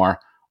little more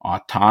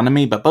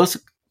autonomy, but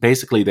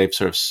basically they've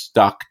sort of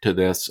stuck to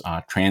this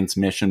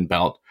transmission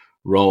belt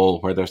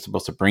role where they're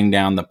supposed to bring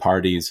down the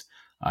party's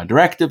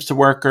directives to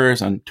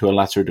workers and to a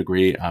lesser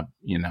degree,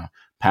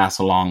 pass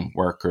along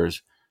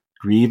workers'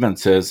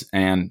 grievances.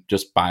 And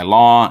just by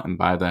law and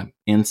by the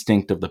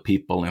instinct of the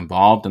people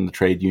involved in the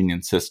trade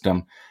union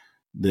system,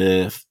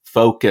 the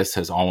focus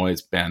has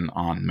always been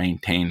on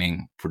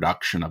maintaining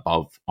production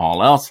above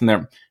all else. And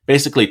they're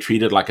basically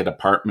treated like a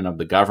department of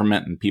the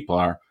government, and people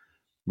are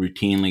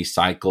routinely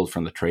cycled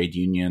from the trade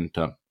union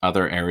to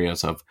other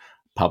areas of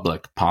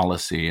public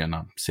policy in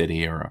a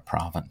city or a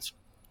province.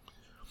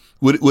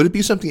 Would it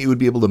be something you would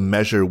be able to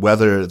measure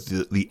whether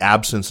the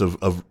absence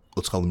of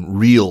let's call them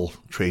real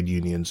trade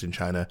unions in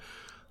China,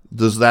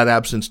 does that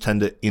absence tend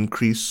to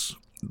increase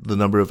the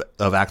number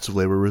of acts of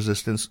labor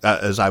resistance,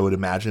 as I would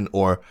imagine,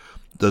 or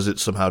does it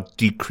somehow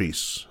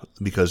decrease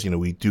because,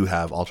 we do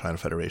have All China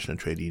Federation of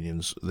Trade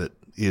Unions that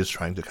is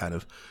trying to kind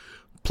of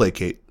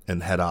placate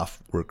and head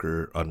off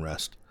worker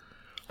unrest?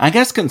 I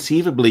guess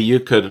conceivably you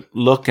could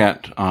look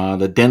at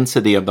the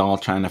density of the All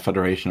China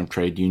Federation of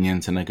Trade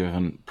Unions in a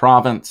given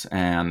province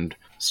and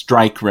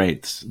strike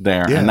rates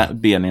there, and that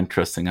would be an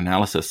interesting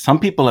analysis. Some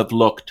people have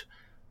looked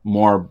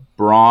more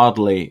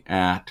broadly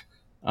at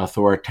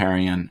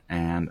authoritarian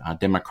and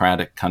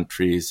democratic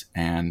countries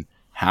and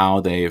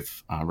how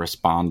they've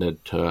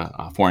responded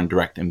to foreign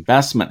direct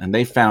investment, and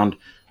they found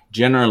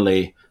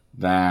generally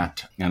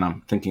that, and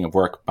I'm thinking of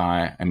work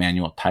by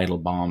Emmanuel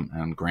Teitelbaum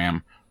and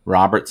Graham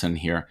Robertson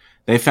here,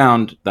 they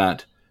found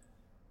that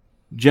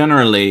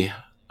generally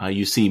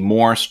you see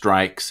more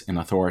strikes in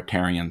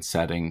authoritarian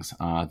settings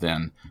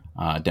than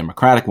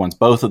democratic ones.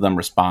 Both of them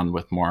respond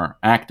with more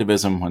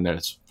activism when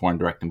there's foreign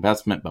direct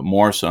investment, but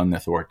more so in the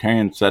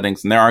authoritarian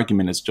settings. And their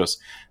argument is just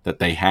that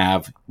they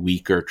have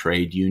weaker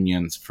trade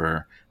unions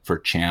for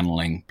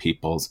channeling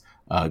people's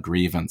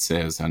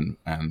grievances and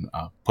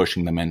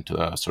pushing them into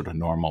a sort of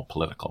normal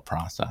political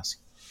process.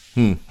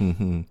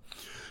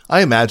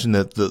 I imagine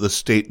that the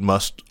state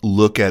must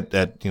look at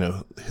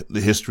the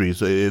history.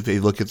 So if they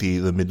look at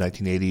the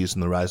mid-1980s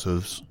and the rise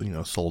of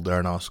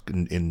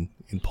Solidarność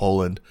in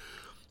Poland,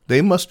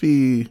 they must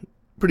be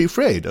pretty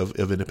afraid of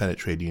independent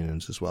trade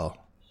unions as well.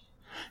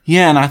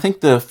 Yeah, and I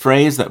think the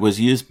phrase that was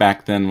used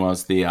back then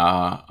was the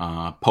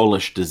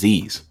Polish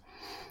disease.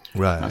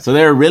 Right. So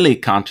they were really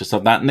conscious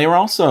of that, and they were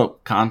also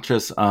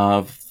conscious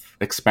of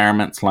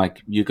experiments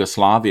like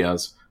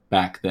Yugoslavia's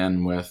back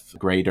then with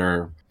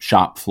greater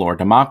shop floor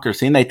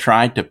democracy, and they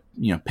tried to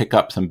pick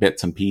up some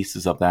bits and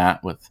pieces of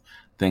that with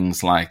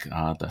things like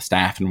the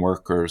staff and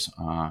workers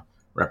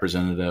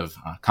representative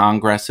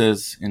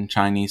congresses in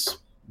Chinese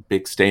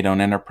big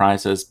state-owned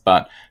enterprises,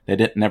 but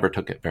they never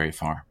took it very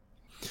far.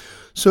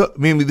 So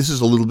maybe this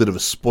is a little bit of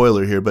a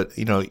spoiler here, but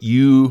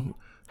you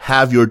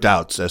have your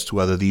doubts as to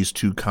whether these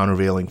two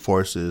countervailing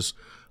forces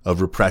of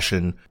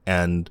repression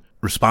and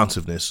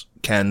responsiveness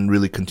can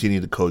really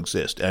continue to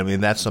coexist. I mean,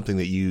 that's something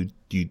that you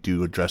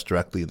do address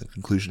directly in the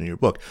conclusion of your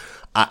book.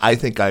 I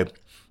think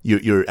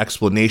your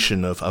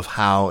explanation of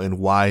how and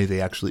why they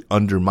actually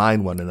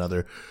undermine one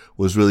another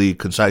was really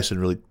concise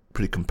and really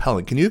pretty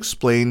compelling. Can you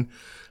explain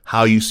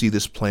how you see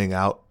this playing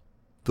out,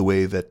 the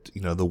way that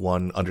the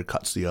one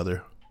undercuts the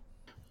other?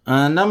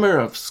 A number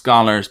of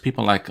scholars,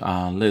 people like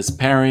Liz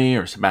Perry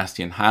or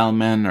Sebastian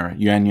Heilmann or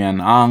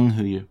Yuan Ang,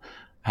 who you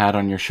had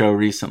on your show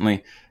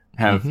recently,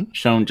 have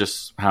shown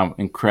just how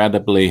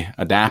incredibly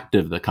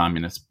adaptive the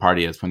Communist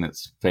Party is when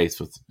it's faced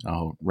with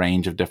a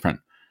range of different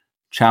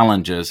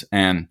challenges.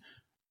 And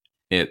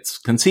it's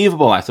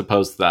conceivable, I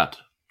suppose, that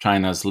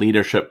China's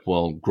leadership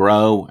will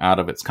grow out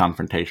of its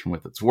confrontation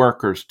with its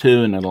workers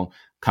too, and it'll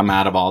come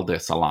out of all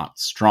this a lot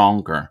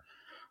stronger.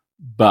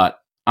 But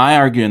I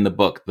argue in the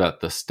book that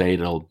the state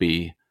will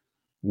be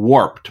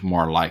warped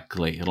more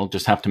likely. It'll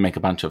just have to make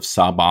a bunch of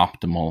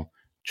suboptimal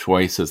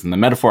choices. And the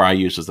metaphor I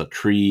use is a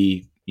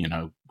tree,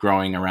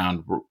 growing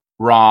around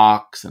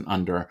rocks and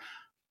under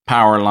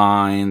power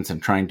lines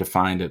and trying to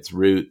find its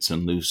roots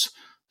in loose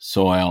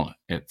soil,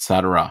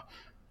 etc.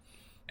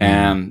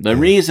 And the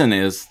reason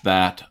is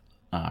that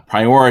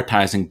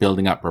prioritizing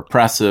building up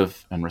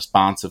repressive and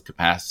responsive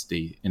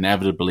capacity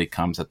inevitably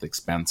comes at the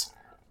expense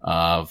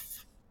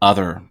of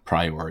other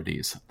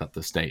priorities that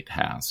the state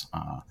has,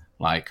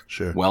 like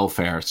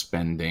welfare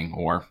spending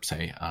or,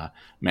 say,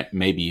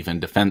 maybe even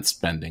defense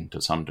spending to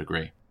some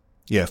degree.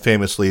 Yeah,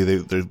 famously,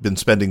 they've been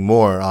spending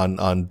more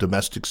on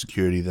domestic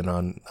security than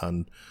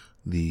on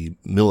the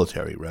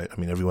military, right? I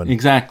mean, everyone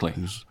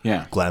who's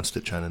glanced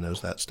at China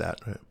knows that stat,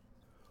 right?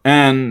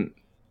 And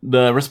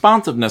the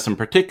responsiveness in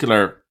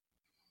particular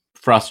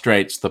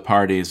frustrates the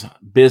party's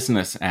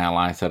business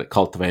allies that it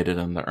cultivated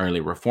in the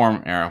early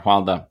reform era,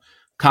 while the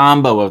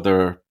combo of the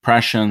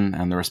repression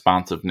and the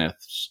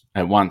responsiveness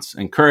at once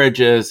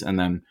encourages and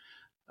then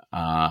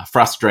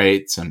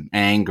frustrates and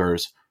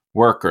angers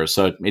workers.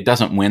 So it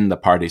doesn't win the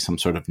party some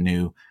sort of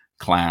new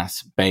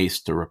class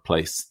base to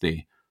replace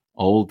the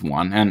old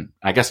one. And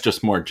I guess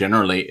just more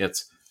generally,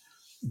 it's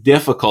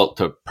difficult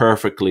to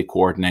perfectly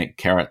coordinate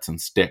carrots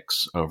and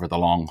sticks over the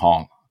long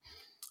haul.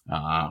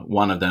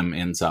 One of them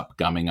ends up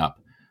gumming up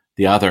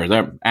the other.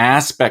 There are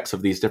aspects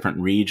of these different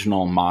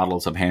regional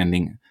models of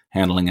handling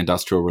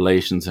industrial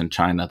relations in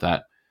China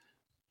that,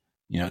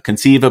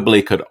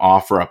 conceivably could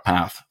offer a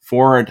path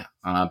forward,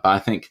 but I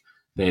think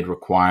they'd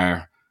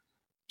require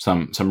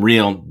some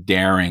real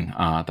daring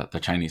that the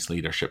Chinese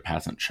leadership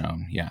hasn't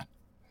shown yet.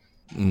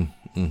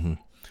 Mm-hmm.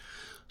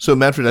 So,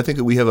 Manfred, I think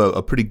that we have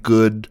a pretty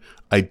good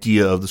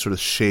idea of the sort of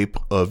shape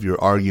of your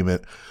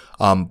argument.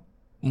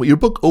 Your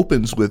book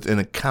opens with an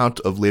account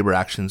of labor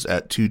actions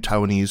at two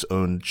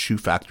Taiwanese-owned shoe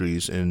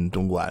factories in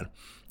Dongguan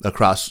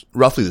across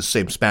roughly the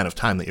same span of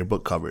time that your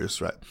book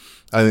covers, right?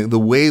 I think the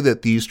way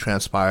that these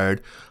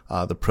transpired,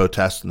 the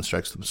protests and the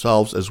strikes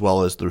themselves, as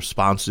well as the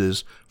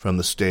responses from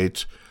the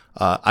state,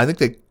 I think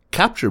they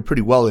capture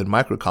pretty well in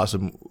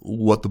microcosm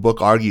what the book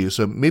argues.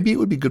 So maybe it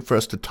would be good for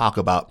us to talk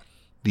about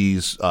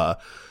these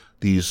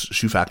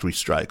shoe factory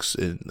strikes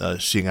in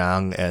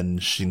Xin'an and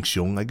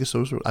Xinxiong. I guess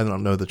those are, I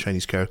don't know the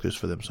Chinese characters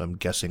for them, so I'm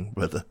guessing.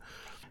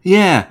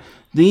 Yeah,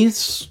 these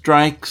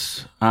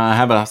strikes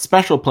have a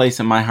special place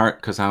in my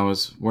heart because I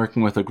was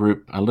working with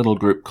a little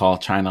group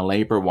called China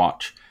Labor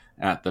Watch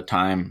at the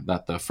time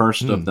that the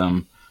first of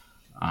them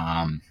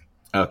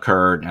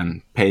occurred,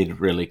 and paid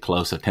really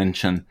close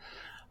attention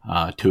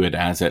to it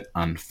as it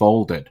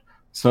unfolded.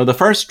 So the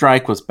first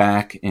strike was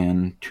back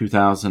in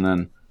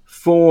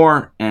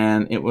 2004,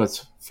 and it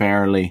was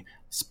fairly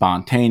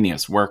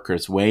spontaneous.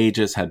 Workers'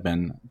 wages had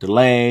been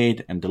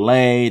delayed,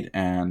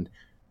 and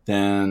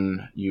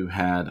then you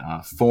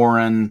had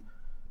foreign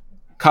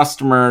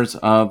customers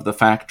of the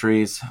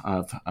factories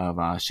of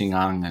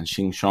Xin'an and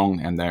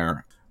Xinxiong and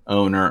their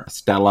owner,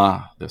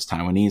 Stella, this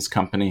Taiwanese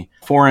company.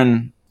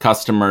 Foreign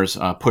customers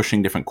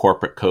pushing different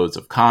corporate codes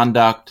of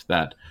conduct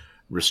that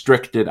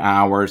restricted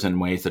hours in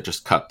ways that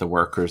just cut the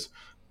workers'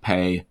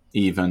 pay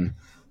even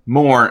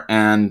more,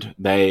 and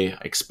they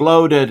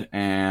exploded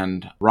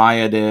and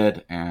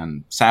rioted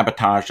and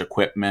sabotaged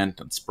equipment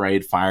and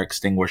sprayed fire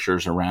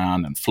extinguishers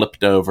around and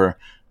flipped over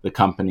the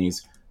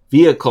company's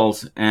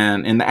vehicles.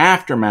 And in the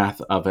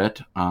aftermath of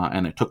it,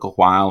 and it took a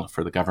while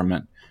for the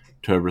government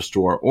to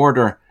restore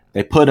order,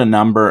 they put a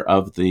number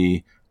of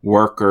the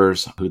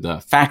workers who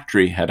the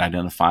factory had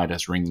identified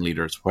as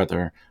ringleaders,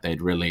 whether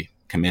they'd really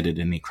committed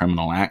any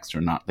criminal acts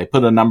or not. They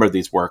put a number of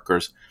these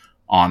workers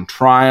on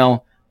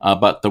trial,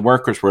 but the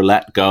workers were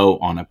let go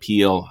on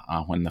appeal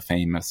when the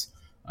famous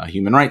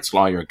human rights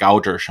lawyer Gao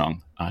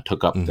Zhisheng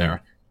took up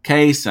their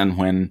case, and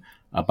when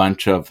a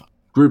bunch of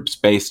groups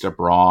based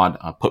abroad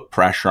put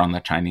pressure on the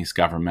Chinese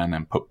government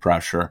and put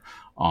pressure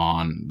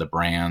on the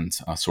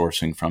brands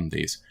sourcing from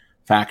these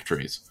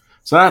factories.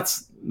 So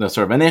that's the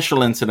sort of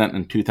initial incident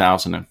in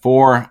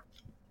 2004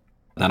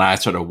 that I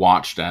sort of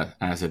watched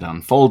as it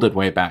unfolded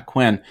way back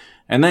when.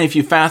 And then if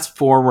you fast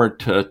forward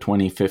to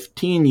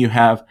 2015, you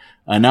have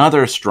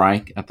another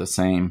strike at the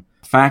same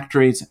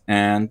factories.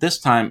 And this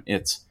time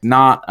it's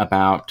not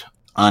about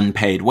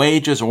unpaid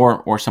wages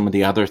or some of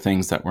the other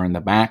things that were in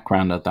the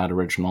background of that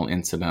original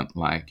incident,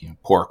 like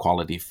poor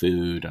quality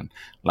food and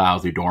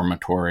lousy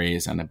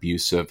dormitories and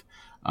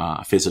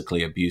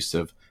physically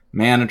abusive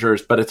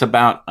managers. But it's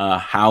about a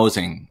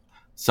housing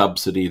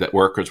subsidy that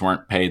workers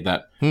weren't paid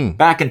that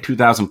back in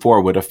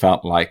 2004 would have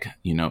felt like,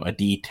 a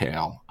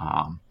detail.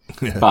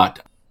 But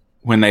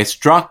when they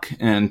struck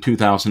in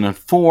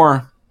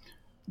 2004,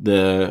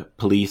 the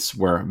police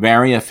were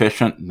very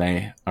efficient.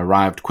 They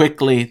arrived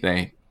quickly.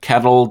 They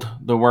kettled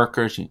the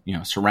workers,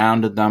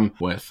 surrounded them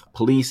with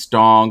police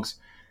dogs.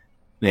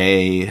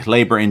 The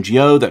labor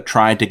NGO that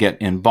tried to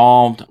get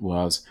involved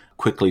was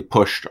quickly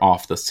pushed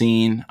off the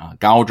scene.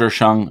 Gao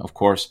Zhisheng, of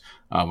course,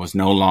 was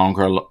no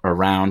longer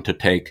around to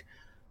take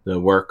the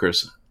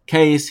workers'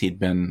 case. He'd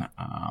been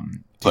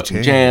put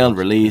in jail,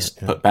 released,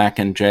 put back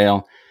in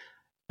jail.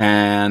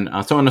 And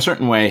so in a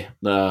certain way,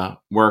 the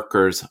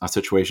workers'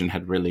 situation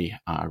had really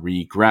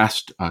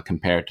regressed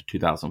compared to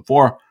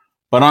 2004.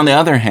 But on the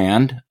other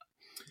hand,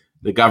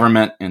 the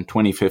government in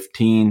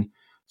 2015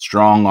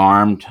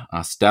 strong-armed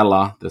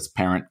Stella, this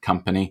parent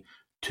company,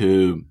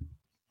 to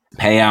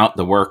pay out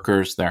the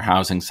workers their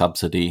housing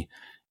subsidy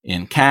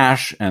in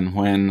cash. And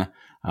when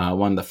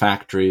one of the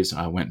factories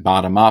went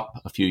bottom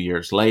up a few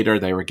years later,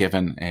 they were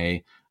given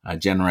a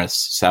generous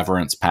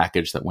severance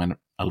package that went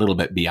a little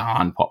bit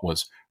beyond what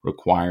was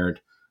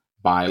required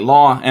by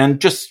law. And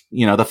just,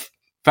 the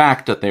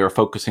fact that they were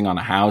focusing on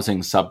a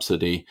housing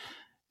subsidy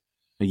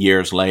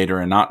years later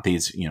and not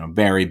these,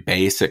 very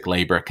basic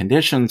labor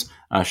conditions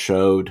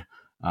showed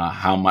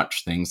how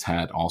much things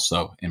had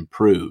also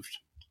improved.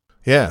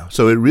 Yeah,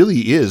 so it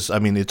really is. I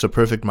mean, it's a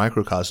perfect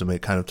microcosm.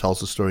 It kind of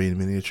tells the story in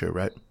miniature,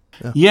 right?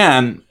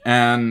 Yeah,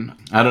 and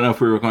I don't know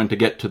if we were going to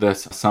get to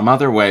this some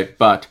other way,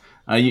 but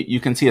you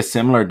can see a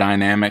similar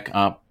dynamic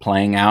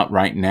playing out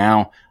right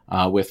now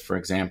with, for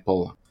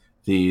example,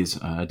 these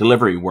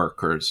delivery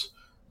workers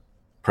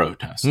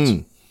protests.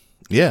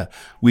 Yeah,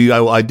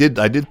 I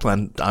did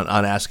plan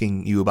on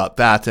asking you about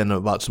that and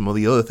about some of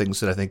the other things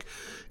that I think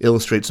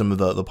illustrate some of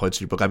the points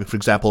in your book. I mean, for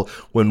example,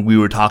 when we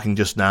were talking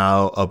just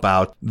now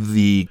about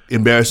the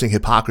embarrassing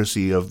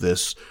hypocrisy of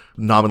this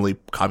nominally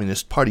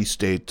communist party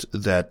state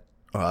that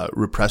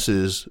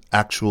represses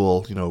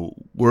actual,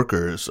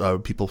 workers,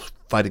 people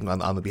fighting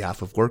on the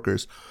behalf of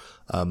workers,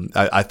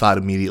 I thought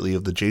immediately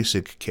of the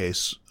JASIC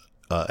case.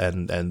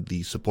 And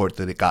the support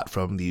that it got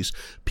from these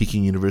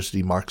Peking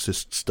University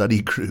Marxist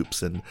study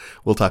groups, and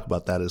we'll talk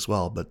about that as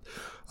well. But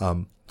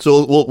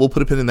so we'll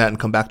put a pin in that and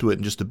come back to it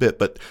in just a bit.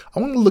 But I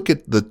want to look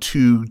at the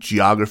two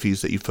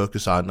geographies that you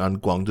focus on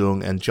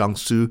Guangdong and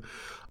Jiangsu.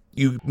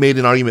 You made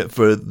an argument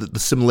for the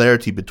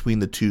similarity between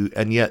the two,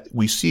 and yet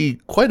we see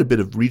quite a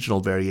bit of regional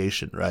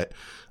variation, right?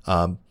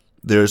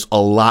 There's a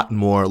lot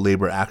more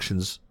labor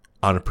actions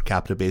on a per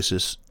capita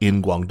basis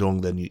in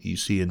Guangdong than you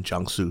see in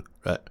Jiangsu,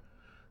 right?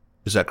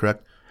 Is that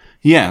correct?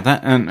 Yeah,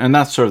 and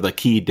that's sort of the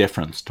key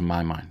difference to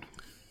my mind.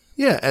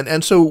 Yeah,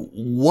 and so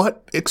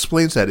what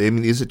explains that? I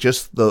mean, is it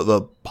just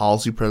the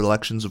policy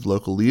predilections of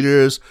local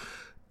leaders?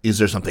 Is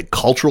there something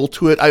cultural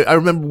to it? I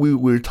remember we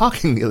were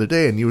talking the other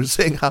day, and you were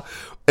saying how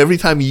every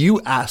time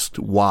you asked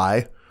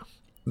why,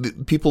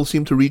 people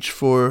seem to reach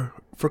for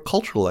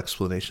cultural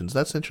explanations.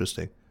 That's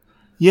interesting.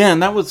 Yeah,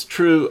 and that was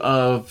true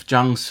of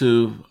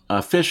Jiangsu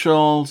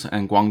officials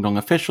and Guangdong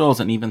officials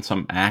and even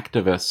some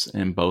activists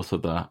in both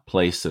of the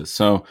places.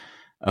 So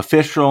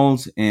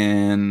officials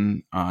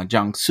in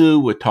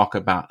Jiangsu would talk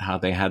about how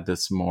they had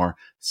this more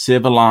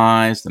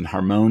civilized and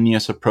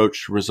harmonious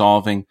approach to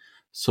resolving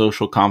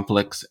social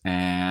conflicts,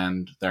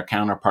 and their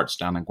counterparts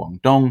down in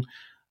Guangdong,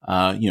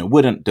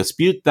 wouldn't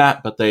dispute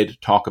that, but they'd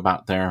talk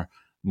about their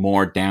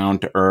more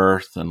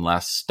down-to-earth and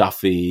less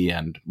stuffy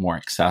and more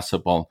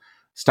accessible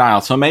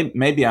style. So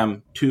maybe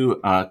I'm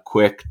too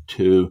quick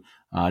to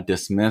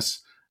dismiss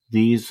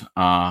these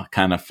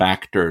kind of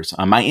factors.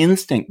 My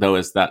instinct, though,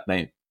 is that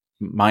they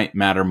might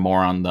matter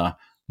more on the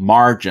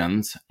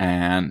margins.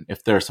 And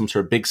if there's some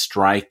sort of big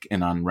strike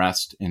and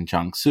unrest in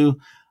Jiangsu,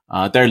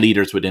 their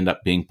leaders would end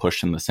up being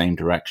pushed in the same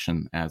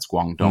direction as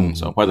Guangdong.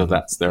 So whether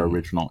that's their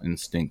original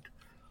instinct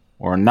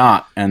or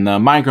not. And the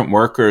migrant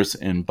workers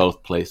in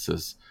both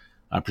places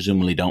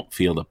presumably don't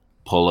feel the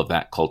pull of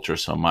that culture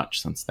so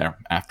much, since they're,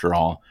 after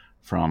all,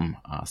 from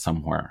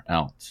somewhere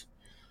else.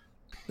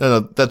 No,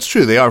 that's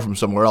true. They are from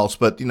somewhere else,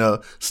 but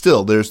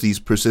still, there's these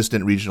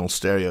persistent regional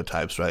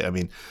stereotypes, right? I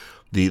mean,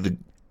 the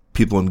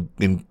people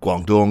in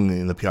Guangdong,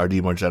 in the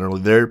PRD more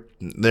generally,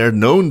 they're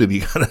known to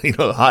be kind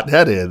of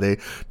hot-headed. They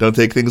don't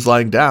take things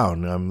lying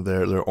down.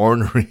 They're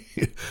ornery,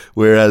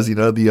 whereas you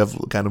have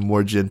kind of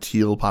more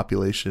genteel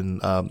population,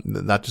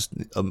 not just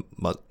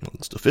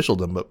amongst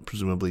officialdom, but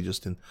presumably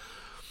just in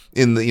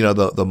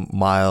the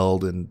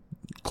mild and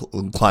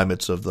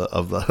climates of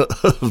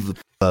the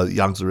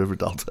Yangtze River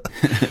Delta.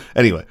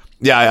 Anyway,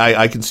 yeah,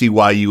 I can see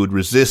why you would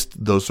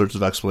resist those sorts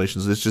of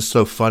explanations. It's just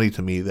so funny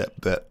to me that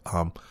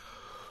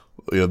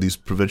these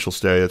provincial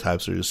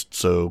stereotypes are just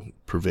so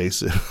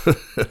pervasive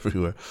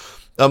everywhere.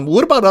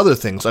 What about other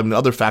things? I mean,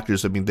 other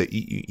factors. I mean, that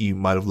you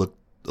might have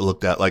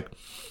looked at, like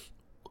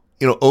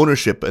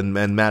ownership and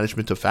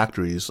management of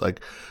factories. Like,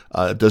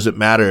 does it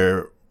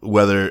matter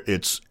whether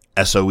it's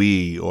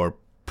SOE or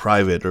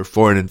private or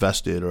foreign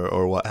invested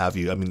or what have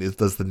you? I mean,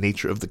 does the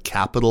nature of the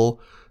capital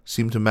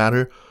seem to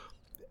matter?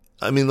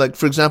 I mean, like,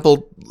 for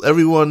example,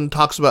 everyone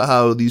talks about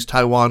how these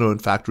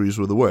Taiwan-owned factories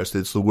were the worst.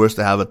 It's the worst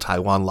to have a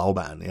Taiwan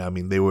Laoban. I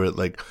mean, they were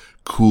like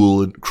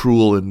cruel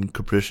and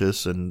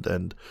capricious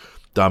and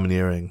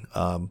domineering.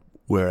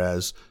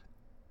 Whereas,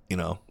 they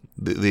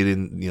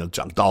didn't,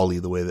 Zhang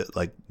Dali the way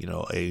that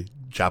a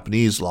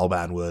Japanese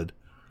Laoban would.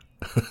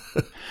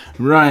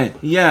 Right.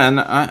 Yeah. And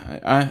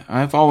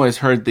I've always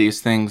heard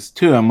these things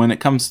too. And when it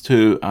comes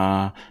to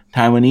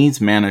Taiwanese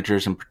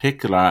managers in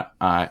particular,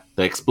 the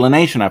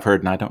explanation I've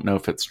heard, and I don't know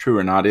if it's true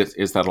or not,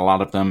 is that a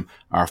lot of them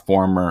are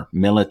former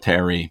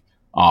military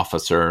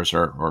officers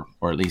or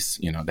at least,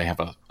 they have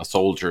a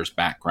soldier's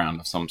background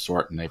of some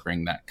sort, and they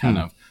bring that kind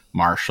of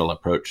martial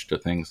approach to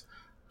things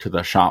to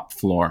the shop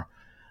floor.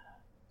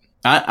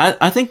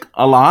 I think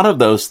a lot of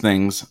those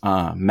things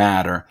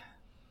matter.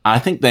 I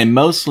think they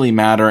mostly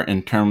matter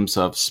in terms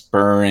of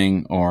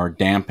spurring or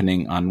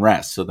dampening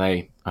unrest. So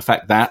they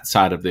affect that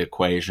side of the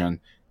equation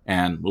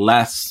and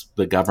less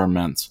the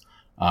government's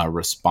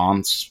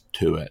response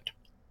to it.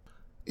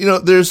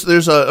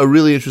 There's a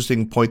really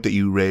interesting point that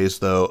you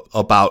raised, though,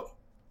 about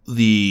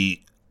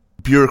the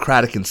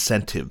bureaucratic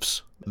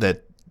incentives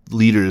that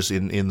leaders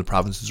in the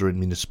provinces or in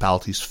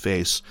municipalities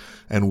face,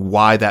 and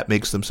why that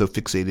makes them so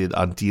fixated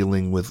on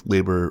dealing with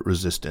labor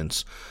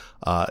resistance.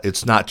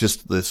 It's not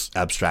just this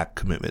abstract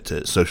commitment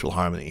to social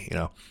harmony.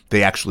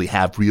 They actually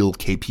have real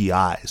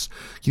KPIs.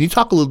 Can you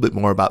talk a little bit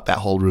more about that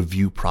whole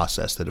review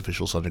process that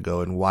officials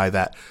undergo and why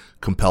that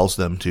compels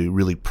them to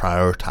really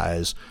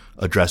prioritize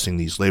addressing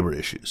these labor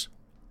issues?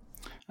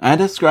 I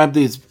describe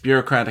these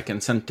bureaucratic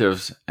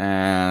incentives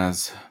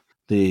as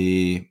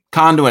the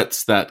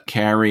conduits that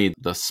carry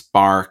the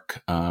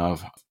spark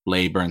of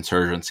labor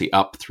insurgency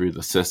up through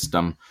the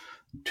system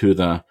to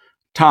the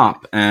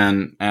top.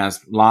 And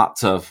as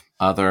lots of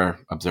other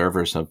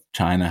observers of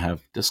China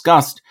have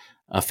discussed,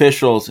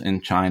 officials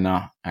in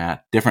China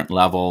at different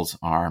levels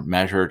are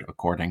measured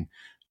according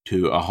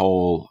to a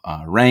whole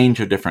range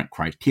of different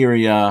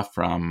criteria,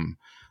 from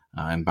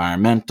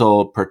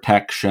environmental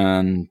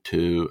protection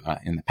to,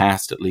 in the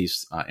past at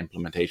least,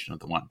 implementation of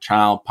the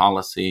one-child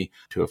policy,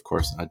 to, of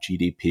course,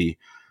 GDP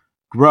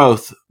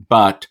growth.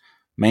 But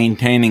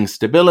maintaining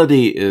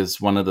stability is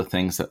one of the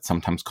things that's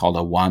sometimes called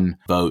a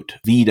one-vote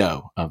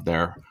veto of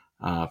their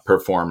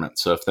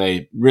performance. So if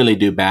they really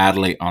do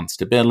badly on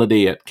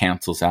stability, it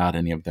cancels out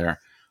any of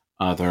their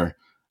other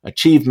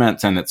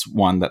achievements, and it's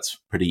one that's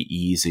pretty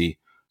easy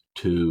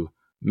to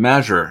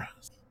measure.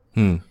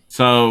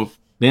 So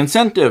the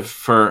incentive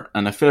for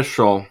an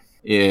official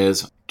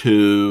is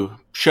to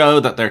show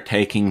that they're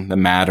taking the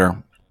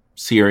matter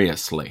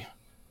seriously.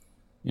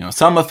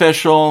 Some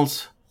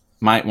officials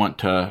might want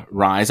to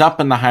rise up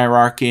in the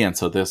hierarchy, and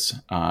so this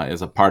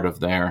is a part of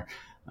their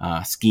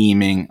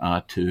scheming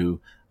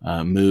to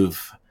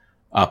move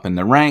up in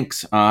the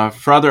ranks.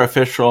 For other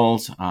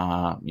officials,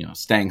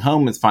 staying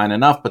home is fine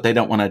enough, but they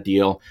don't want to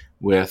deal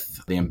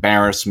with the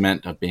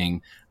embarrassment of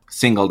being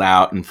singled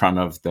out in front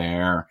of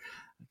their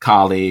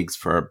colleagues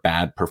for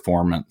bad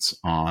performance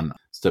on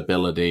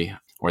stability,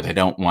 or they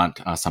don't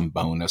want some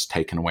bonus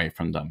taken away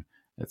from them,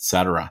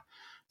 etc.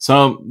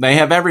 So they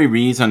have every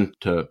reason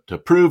to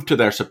prove to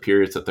their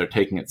superiors that they're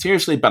taking it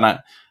seriously, but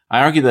I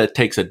argue that it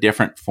takes a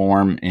different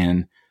form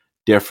in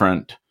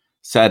different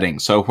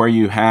settings. So where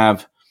you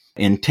have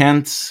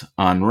intense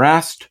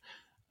unrest,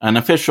 an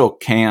official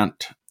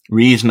can't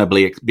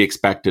reasonably be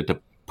expected to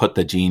put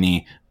the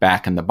genie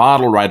back in the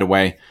bottle right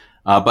away,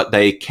 but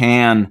they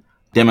can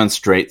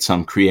demonstrate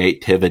some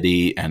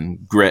creativity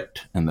and grit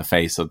in the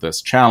face of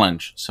this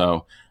challenge.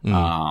 So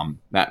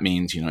that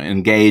means,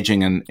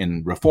 engaging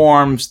in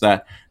reforms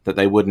that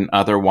they wouldn't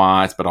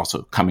otherwise, but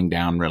also coming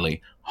down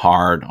really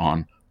hard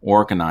on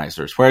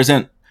organizers. Whereas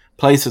in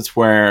places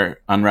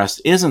where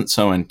unrest isn't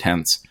so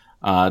intense,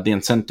 the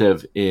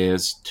incentive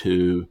is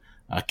to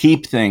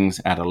keep things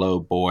at a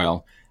low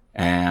boil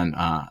and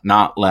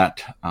not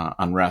let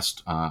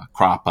unrest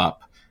crop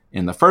up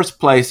in the first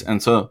place.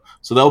 And so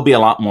they'll be a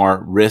lot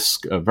more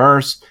risk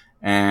averse,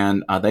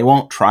 and they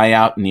won't try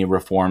out any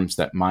reforms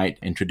that might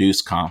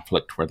introduce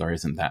conflict where there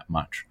isn't that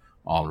much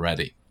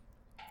already.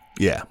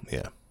 Yeah.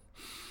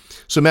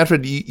 So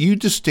Manfred, you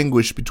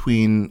distinguish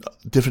between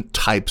different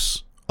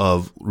types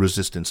of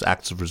resistance,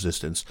 acts of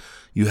resistance.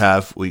 You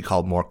have what you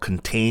call more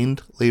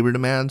contained labor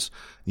demands.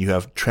 You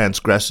have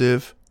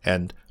transgressive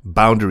and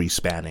boundary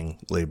spanning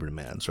labor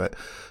demands, right?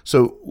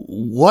 So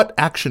what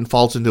action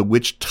falls into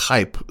which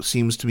type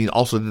seems to me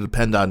also to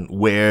depend on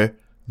where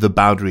the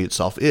boundary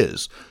itself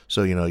is.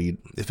 So,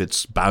 if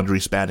it's boundary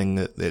spanning,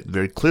 it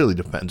very clearly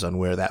depends on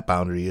where that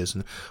boundary is.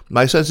 And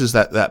my sense is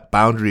that that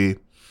boundary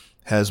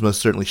has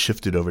most certainly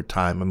shifted over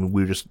time. I mean,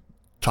 we were just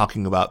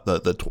talking about the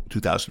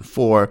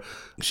 2004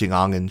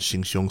 Xinjiang and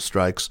Xinxiong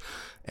strikes,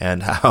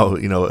 and how,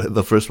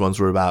 the first ones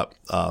were about,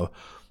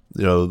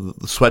 the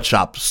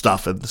sweatshop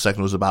stuff, and the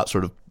second was about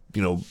sort of,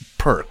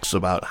 perks,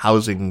 about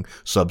housing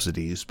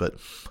subsidies. But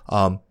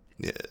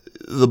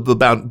the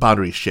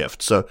boundary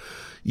shift. So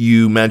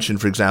you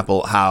mentioned, for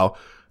example, how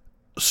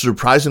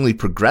surprisingly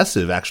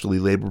progressive actually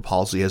labor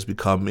policy has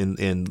become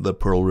in the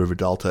Pearl River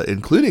Delta,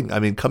 including,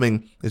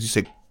 coming, as you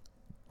say,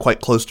 quite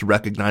close to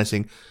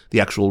recognizing the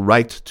actual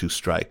right to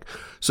strike.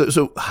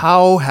 So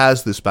how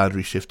has this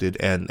boundary shifted,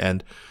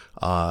 and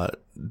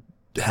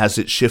has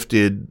it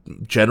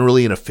shifted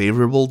generally in a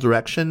favorable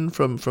direction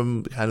from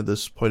kind of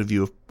this point of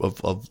view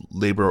of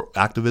labor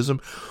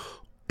activism?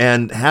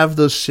 And have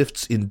those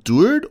shifts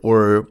endured,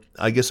 or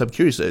I guess I'm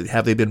curious,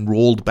 have they been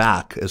rolled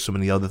back as so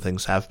many other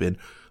things have been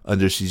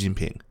under Xi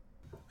Jinping?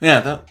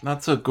 Yeah,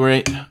 that's a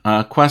great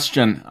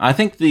question. I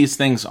think these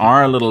things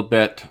are a little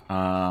bit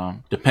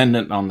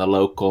dependent on the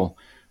local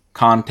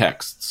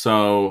context.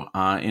 So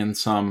in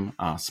some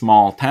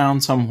small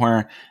town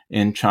somewhere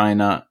in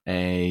China,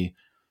 a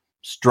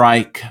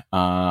strike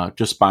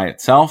just by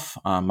itself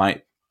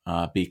might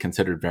be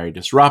considered very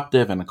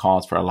disruptive and a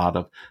cause for a lot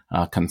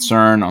of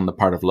concern on the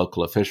part of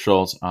local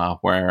officials,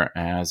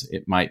 whereas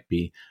it might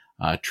be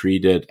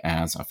treated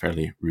as a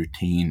fairly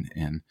routine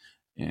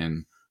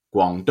in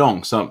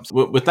Guangdong. So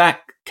with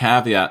that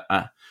caveat,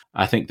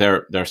 I think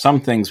there are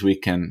some things we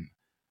can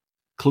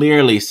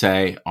clearly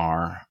say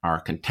are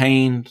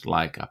contained,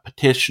 like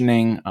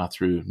petitioning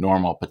through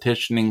normal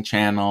petitioning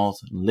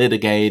channels,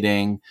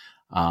 litigating,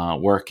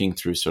 working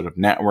through sort of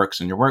networks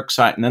in your work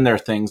site. And then there are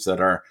things that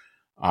are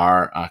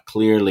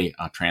clearly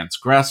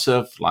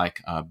transgressive,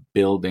 like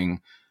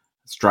building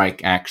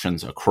strike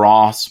actions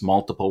across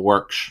multiple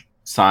work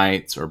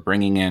sites, or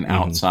bringing in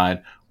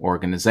outside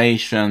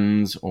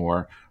organizations,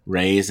 or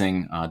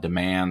raising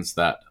demands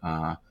that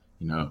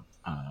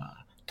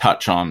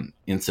touch on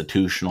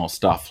institutional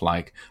stuff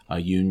like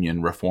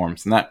union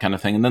reforms and that kind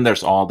of thing. And then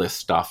there's all this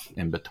stuff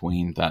in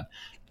between that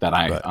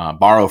I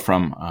borrow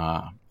from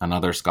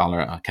another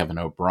scholar, Kevin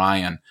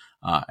O'Brien,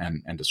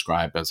 and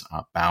describe as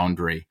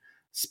boundary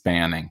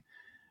spanning.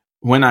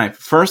 When I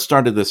first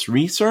started this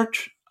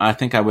research, I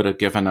think I would have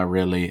given a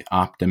really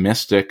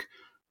optimistic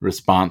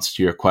response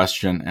to your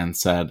question and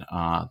said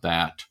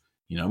that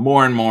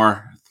more and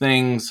more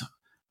things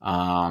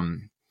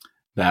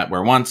that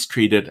were once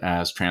treated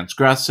as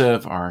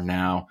transgressive are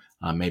now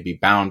maybe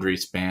boundary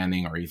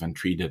spanning, or even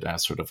treated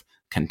as sort of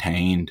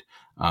contained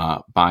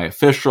by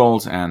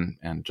officials, and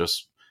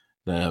just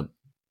the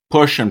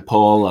push and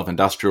pull of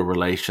industrial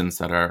relations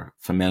that are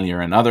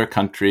familiar in other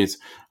countries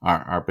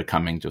are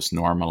becoming just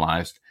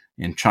normalized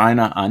in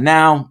China.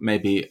 Now,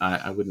 maybe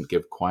I wouldn't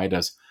give quite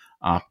as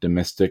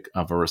optimistic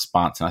of a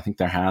response. And I think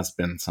there has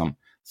been some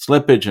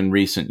slippage in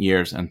recent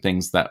years, and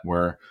things that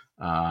were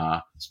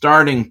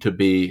starting to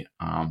be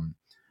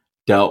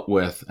dealt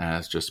with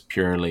as just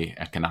purely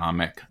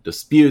economic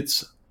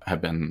disputes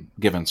have been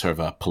given sort of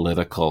a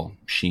political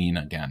sheen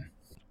again.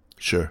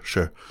 Sure.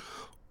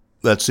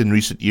 That's in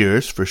recent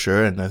years for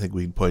sure, and I think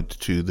we can point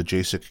to the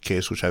JASIC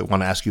case, which I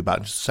want to ask you about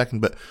in just a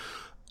second. But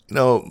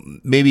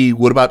maybe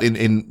what about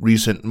in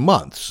recent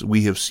months?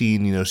 We have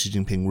seen Xi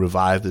Jinping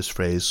revive this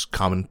phrase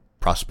 "common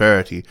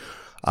prosperity."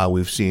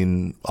 We've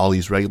seen all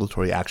these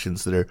regulatory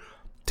actions that are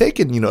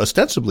taken,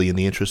 ostensibly in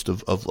the interest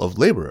of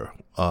labor,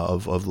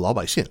 of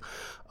laobaixing.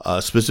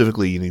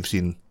 Specifically, you've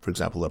seen, for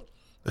example,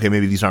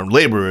 maybe these aren't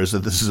laborers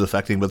that this is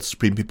affecting, but the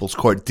Supreme People's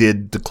Court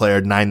did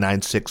declare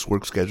 996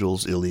 work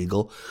schedules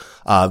illegal.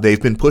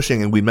 They've been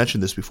pushing, and we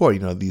mentioned this before,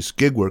 these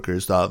gig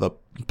workers, the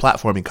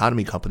platform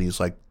economy companies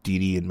like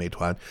Didi and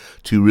Meituan,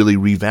 to really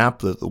revamp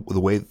the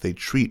way that they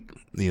treat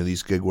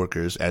these gig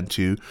workers, and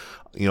to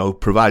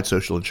provide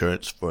social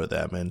insurance for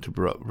them, and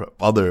to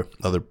other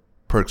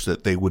perks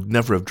that they would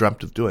never have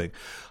dreamt of doing.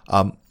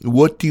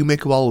 What do you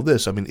make of all of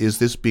this? I mean, is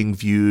this being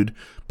viewed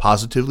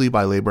positively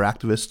by labor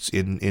activists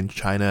in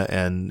China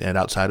and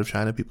outside of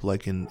China, people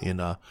like in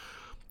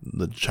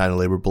the China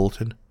Labor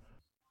Bulletin?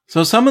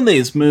 So some of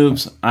these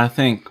moves, I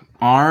think,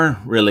 are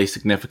really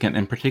significant,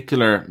 in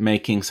particular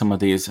making some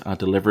of these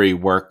delivery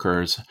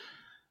workers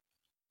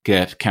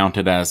get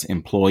counted as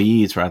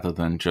employees rather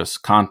than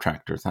just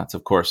contractors. That's,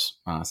 of course,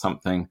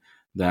 something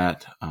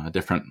that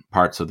different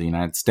parts of the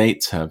United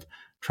States have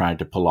tried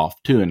to pull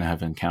off too, and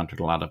have encountered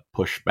a lot of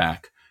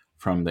pushback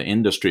from the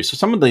industry. So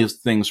some of these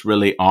things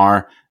really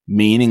are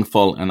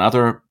meaningful, and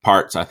other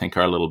parts I think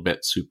are a little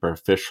bit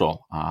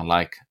superficial.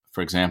 Like,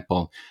 for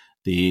example,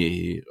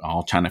 the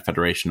All China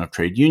Federation of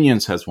Trade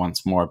Unions has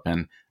once more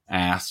been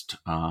asked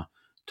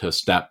to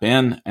step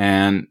in,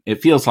 and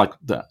it feels like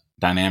the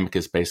dynamic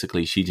is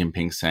basically Xi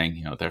Jinping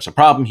saying, there's a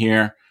problem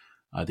here.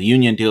 The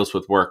union deals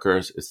with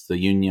workers. It's the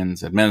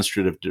union's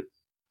administrative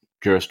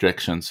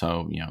jurisdiction.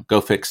 So,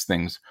 go fix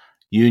things.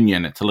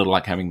 Union, it's a little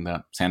like having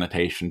the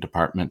sanitation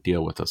department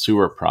deal with a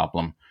sewer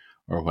problem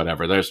or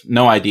whatever. There's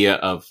no idea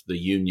of the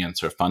union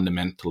sort of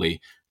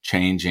fundamentally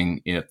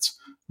changing its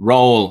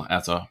role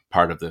as a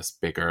part of this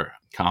bigger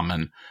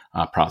common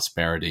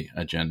prosperity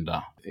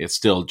agenda. It's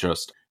still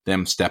just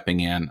them stepping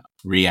in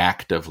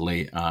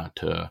reactively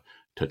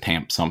to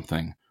tamp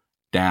something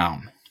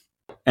down.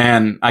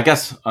 And I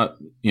guess,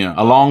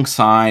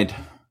 alongside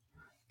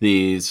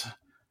these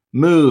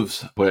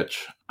moves,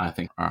 which I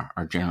think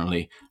are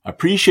generally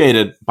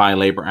appreciated by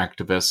labor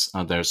activists,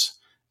 there's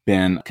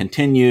been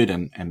continued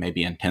and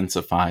maybe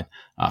intensified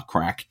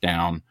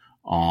crackdown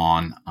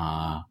on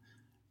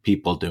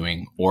people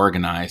doing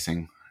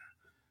organizing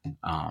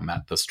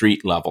at the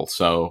street level.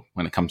 So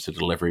when it comes to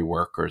delivery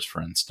workers,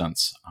 for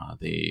instance,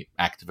 the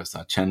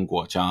activist Chen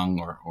Guojiang,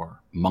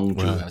 or Meng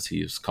Zhu, as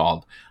he is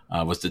called,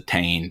 was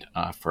detained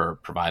for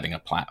providing a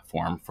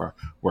platform for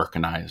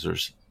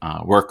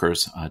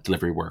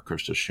delivery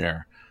workers to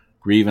share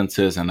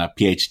grievances. And a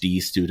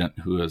PhD student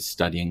who is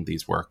studying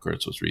these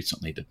workers was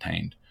recently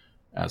detained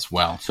as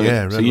well. So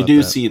you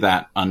do see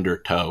that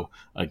undertow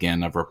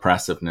again of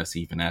repressiveness,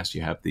 even as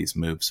you have these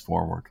moves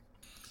forward.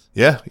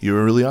 Yeah, you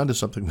were really onto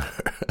something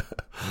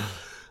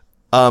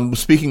there.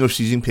 Speaking of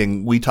Xi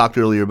Jinping, we talked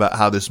earlier about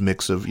how this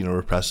mix of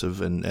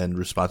repressive and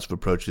responsive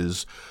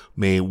approaches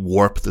may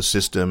warp the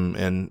system,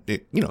 and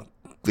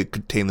it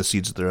contain the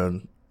seeds of their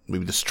own.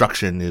 Maybe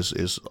destruction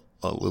is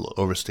a little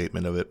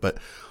overstatement of it, but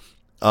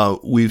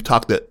we've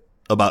talked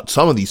about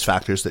some of these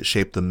factors that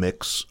shape the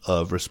mix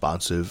of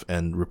responsive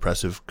and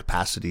repressive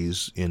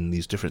capacities in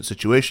these different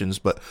situations.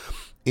 But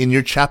in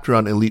your chapter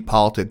on elite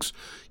politics,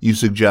 you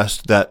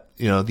suggest that,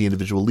 the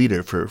individual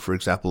leader, for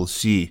example,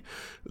 Xi,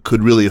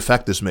 could really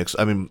affect this mix.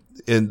 I mean,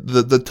 in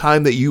the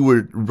time that you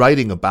were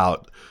writing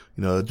about,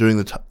 during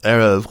the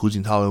era of Hu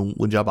Jintao and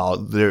Wen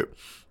Jiabao, there,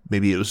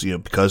 maybe it was,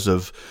 because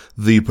of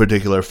the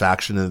particular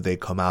faction that they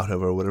come out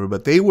of or whatever,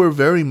 but they were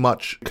very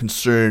much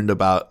concerned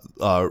about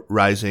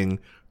rising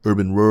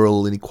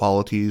urban-rural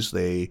inequalities.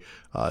 They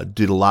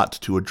did a lot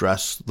to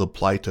address the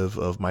plight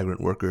of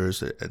migrant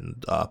workers,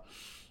 and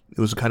it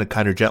was a kind of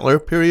kinder, gentler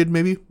period,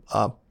 maybe.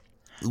 How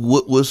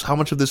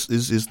much of this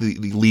is the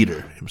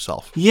leader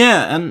himself?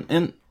 Yeah,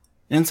 and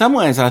in some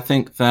ways, I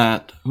think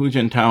that Hu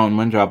Jintao and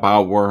Wen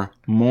Jiabao were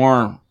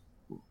more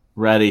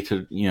ready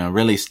to,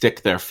 really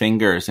stick their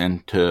fingers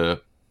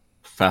into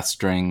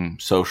festering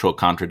social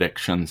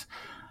contradictions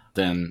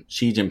than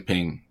Xi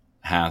Jinping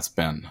has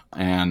been,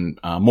 and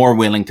more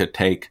willing to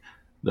take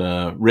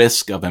the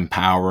risk of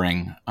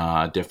empowering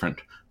different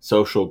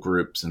social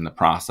groups in the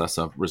process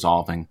of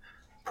resolving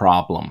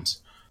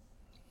problems.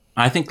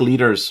 I think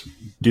leaders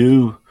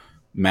do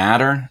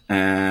matter,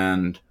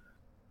 and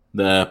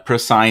the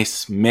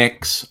precise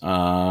mix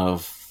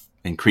of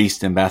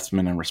increased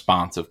investment in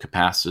responsive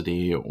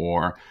capacity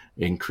or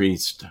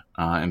increased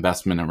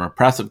investment in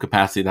repressive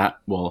capacity, that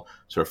will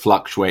sort of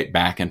fluctuate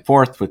back and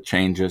forth with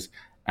changes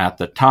at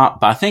the top.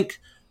 But I think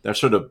there's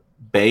sort of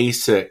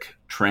basic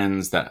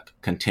trends that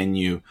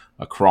continue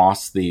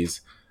across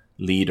these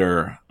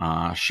leader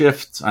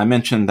shifts. I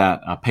mentioned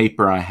that a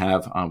paper I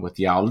have with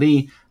Yao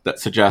Li that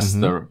suggests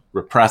the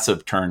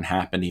repressive turn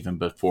happened even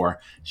before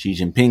Xi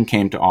Jinping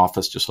came to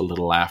office, just a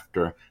little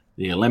after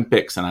the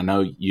Olympics. And I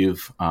know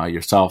you've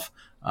yourself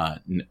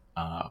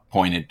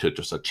pointed to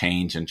just a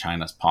change in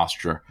China's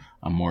posture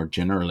more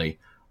generally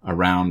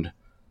around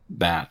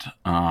that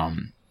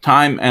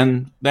time.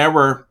 And there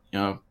were,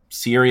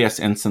 serious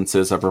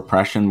instances of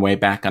repression way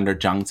back under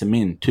Jiang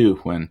Zemin, too,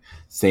 when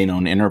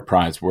state-owned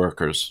enterprise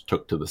workers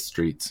took to the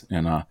streets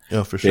in a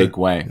big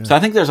way. Yeah. So I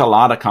think there's a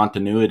lot of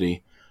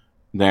continuity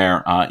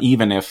there,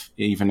 even if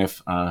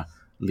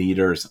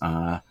leaders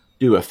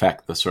do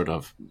affect the sort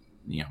of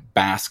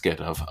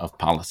basket of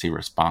policy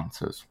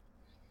responses.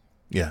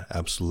 Yeah,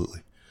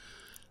 absolutely.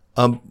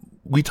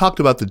 We talked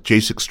about the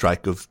J6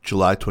 strike of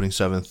July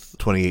 27th,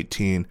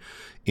 2018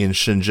 in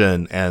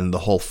Shenzhen and the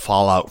whole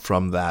fallout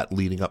from that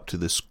leading up to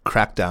this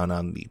crackdown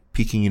on the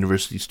Peking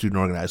University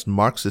student-organized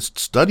Marxist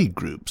study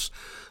groups,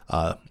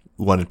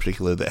 one in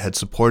particular that had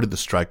supported the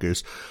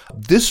strikers.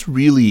 This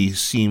really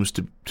seems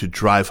to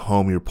drive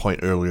home your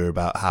point earlier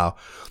about how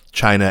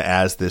China,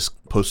 as this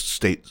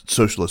post-state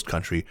socialist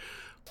country,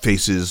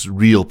 faces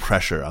real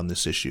pressure on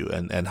this issue,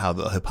 and how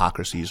the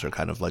hypocrisies are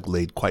kind of like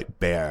laid quite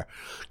bare.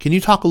 Can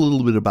you talk a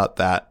little bit about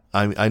that?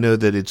 I know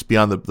that it's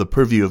beyond the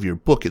purview of your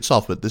book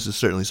itself, but this is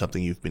certainly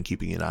something you've been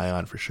keeping an eye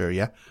on for sure,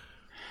 yeah?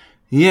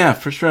 Yeah,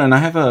 for sure. And I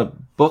have a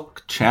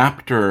book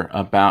chapter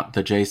about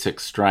the J6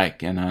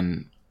 strike in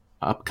an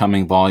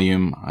upcoming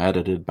volume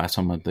edited by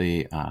some of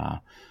the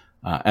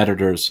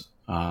editors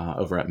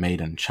over at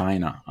Made in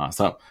China.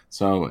 So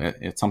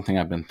it's something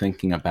I've been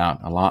thinking about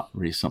a lot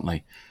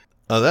recently.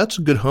 That's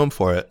a good home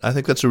for it. I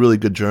think that's a really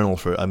good journal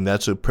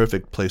that's a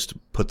perfect place to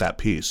put that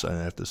piece, I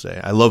have to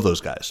say. I love those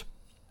guys.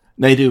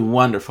 They do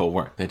wonderful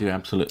work. They do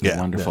absolutely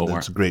wonderful work.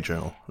 It's a great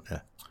journal. Yeah.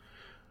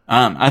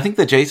 I think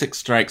the J6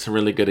 strike's a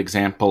really good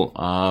example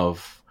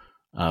of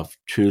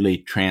truly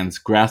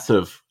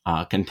transgressive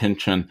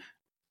contention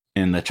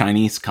in the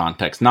Chinese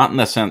context, not in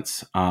the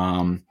sense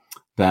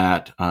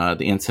that the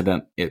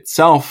incident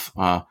itself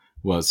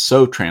was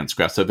so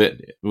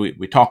transgressive.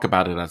 We talk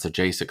about it as a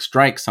J6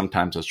 strike,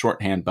 sometimes as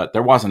shorthand, but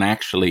there wasn't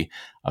actually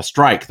a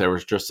strike. There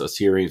was just a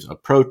series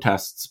of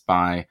protests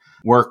by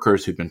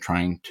workers who'd been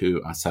trying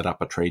to set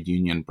up a trade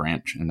union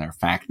branch in their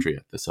factory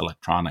at this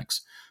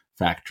electronics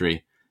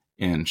factory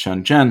in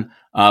Shenzhen.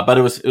 But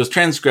it was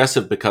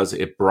transgressive because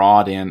it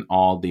brought in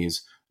all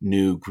these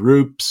new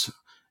groups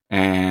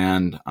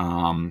and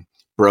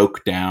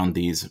broke down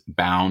these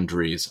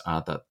boundaries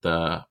that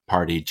the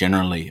party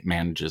generally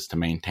manages to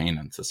maintain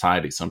in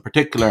society. So in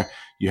particular,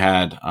 you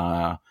had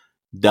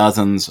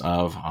dozens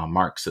of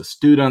Marxist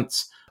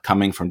students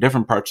coming from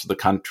different parts of the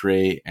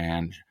country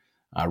and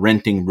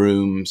renting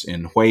rooms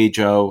in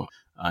Huizhou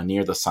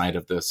near the site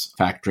of this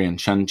factory in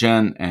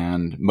Shenzhen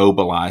and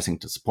mobilizing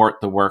to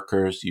support the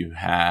workers. You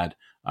had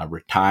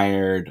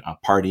retired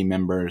party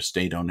members,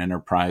 state-owned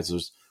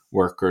enterprises,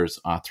 workers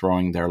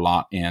throwing their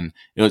lot in.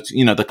 It was,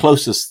 the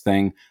closest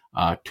thing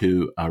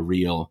to a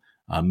real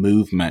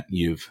movement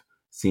you've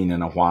seen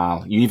in a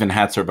while. You even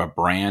had sort of a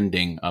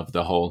branding of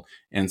the whole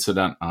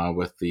incident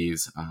with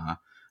these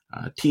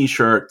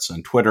T-shirts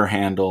and Twitter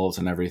handles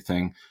and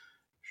everything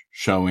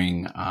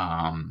showing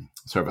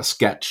sort of a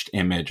sketched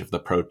image of the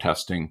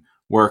protesting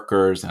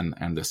workers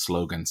and the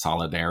slogan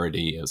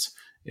 "Solidarity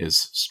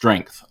is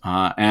strength."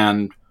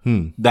 And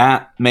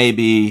that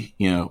maybe,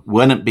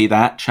 wouldn't be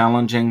that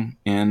challenging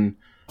in,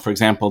 for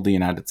example, the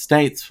United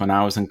States. When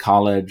I was in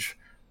college,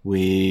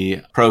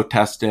 We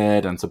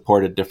protested and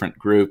supported different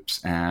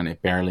groups, and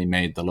it barely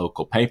made the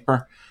local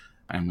paper.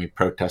 And we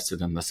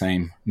protested in the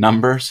same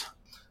numbers.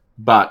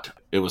 But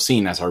it was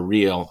seen as a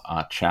real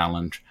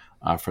challenge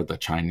for the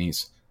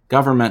Chinese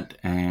government,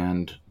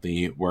 and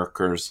the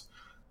workers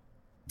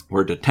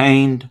were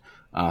detained.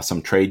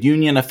 Some trade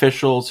union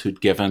officials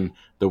who'd given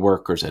the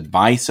workers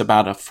advice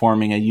about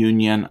forming a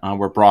union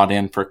were brought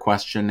in for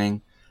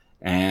questioning,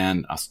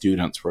 and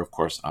students were, of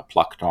course,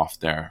 plucked off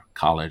their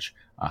college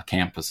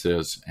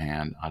campuses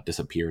and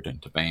disappeared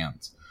into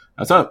vans.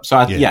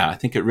 I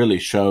think it really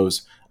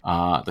shows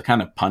the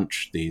kind of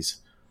punch these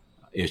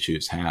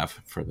issues have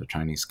for the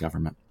Chinese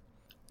government.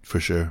 For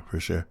sure.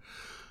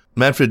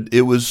 Manfred,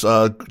 it was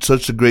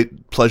such a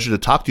great pleasure to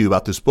talk to you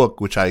about this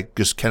book, which I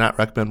just cannot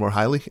recommend more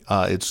highly.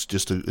 It's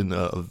just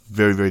a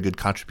very, very good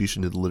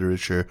contribution to the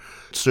literature.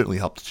 It certainly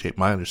helped shape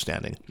my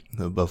understanding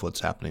of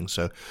what's happening.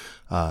 So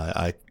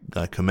I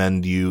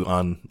commend you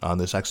on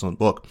this excellent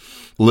book.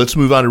 Let's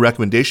move on to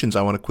recommendations.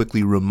 I want to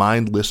quickly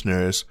remind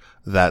listeners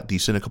that the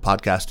Sinica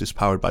Podcast is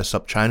powered by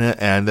SupChina,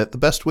 and that the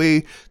best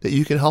way that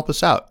you can help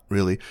us out,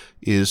 really,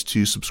 is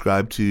to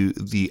subscribe to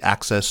the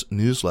Access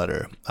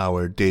newsletter,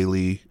 our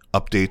daily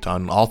update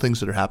on all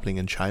things that are happening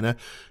in China.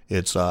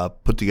 It's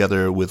put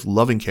together with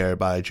loving care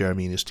by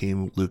Jeremy and his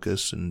team,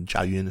 Lucas and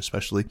Zhao Yun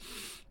especially.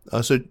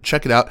 So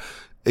check it out.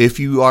 If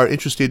you are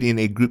interested in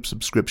a group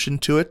subscription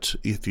to it,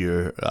 if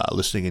you're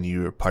listening and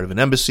you're part of an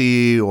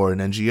embassy or an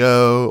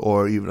NGO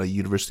or even a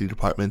university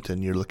department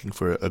and you're looking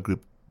for a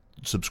group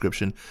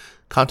subscription,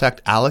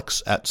 contact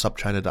Alex at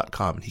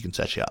supchina.com and he can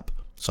set you up.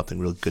 Something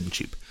real good and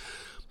cheap.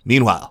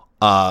 Meanwhile,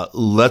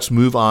 let's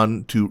move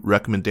on to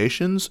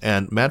recommendations.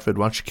 And Manfred,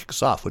 why don't you kick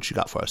us off? What you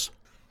got for us?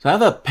 So I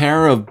have a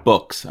pair of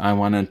books I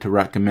wanted to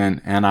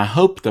recommend, and I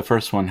hope the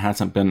first one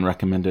hasn't been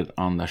recommended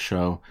on the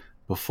show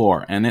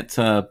before. And it's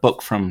a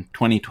book from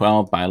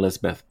 2012 by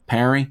Elizabeth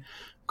Perry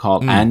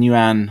called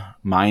Anyuan,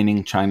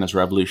 Mining China's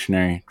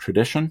Revolutionary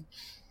Tradition.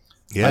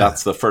 Yeah.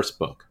 That's the first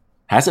book.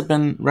 Has it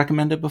been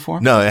recommended before?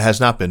 No, it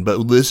has not been. But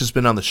Liz has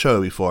been on the show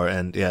before,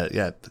 and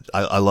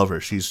I love her.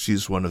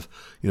 She's one of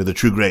the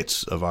true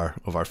greats of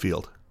our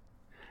field.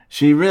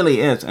 She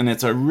really is, and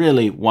it's a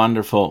really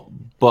wonderful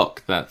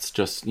book. That's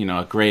just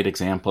a great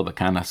example of the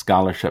kind of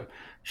scholarship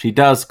she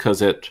does,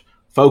 because it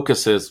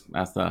focuses,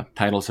 as the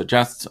title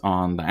suggests,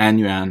 on the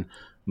Anyuan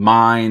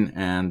mine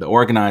and the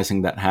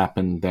organizing that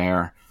happened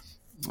there,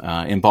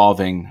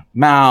 involving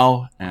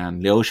Mao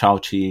and Liu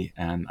Shaoqi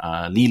and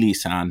Li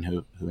Lisan,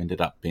 who ended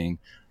up being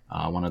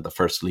one of the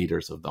first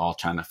leaders of the All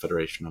China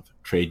Federation of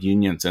Trade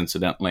Unions,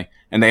 incidentally.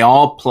 And they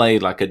all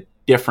played like a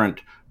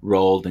different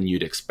role than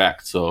you'd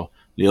expect. So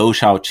Liu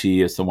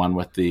Shaoqi is the one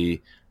with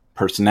the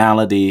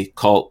personality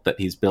cult that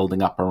he's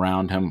building up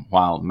around him,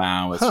 while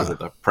Mao is sort of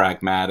the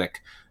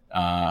pragmatic,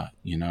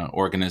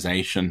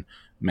 organization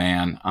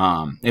man.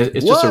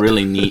 It's just a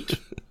really neat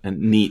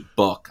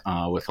book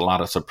with a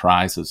lot of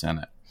surprises in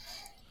it.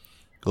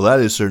 Well,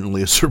 that is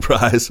certainly a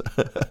surprise.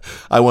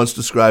 I once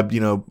described,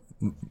 Liu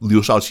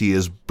Shaoqi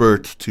as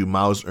Bert to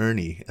Mao's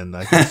Ernie, and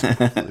I guess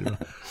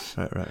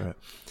right.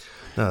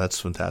 No, that's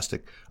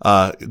fantastic.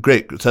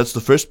 Great. So that's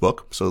the first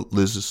book. So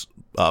Liz's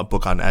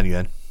book on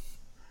Anyuan.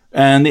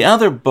 And the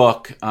other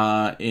book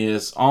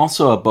is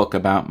also a book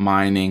about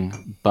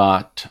mining,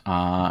 but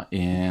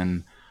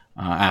in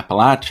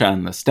Appalachia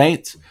in the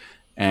States.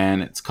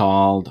 And it's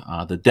called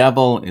The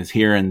Devil is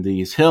Here in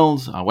These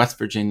Hills, West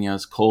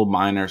Virginia's Coal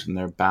Miners and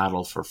Their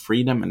Battle for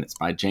Freedom. And it's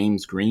by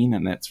James Green,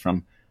 and it's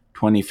from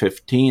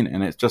 2015.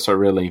 And it's just a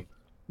really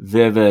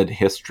vivid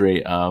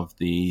history of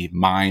the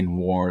mine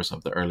wars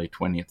of the early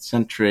 20th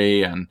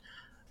century, and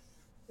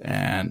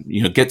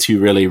gets you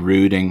really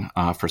rooting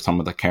for some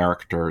of the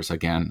characters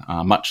again,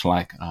 much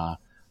like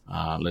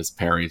Liz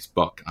Perry's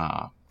book.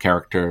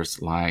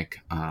 Characters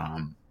like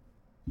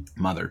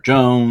Mother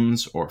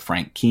Jones or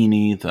Frank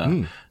Keeney,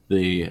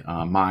 the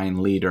mine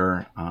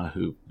leader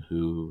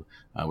who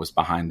was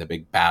behind the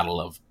big battle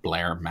of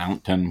Blair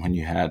Mountain, when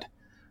you had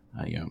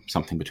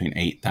something between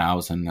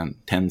 8,000 and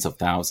tens of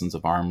thousands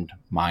of armed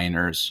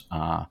miners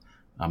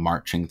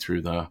marching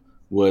through the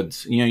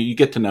woods. You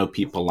get to know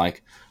people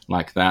like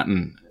that,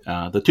 and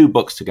the two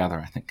books together,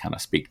 I think, kind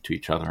of speak to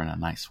each other in a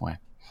nice way.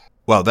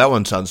 Wow, that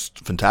one sounds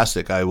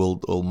fantastic. I will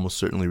almost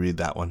certainly read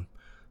that one.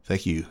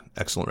 Thank you.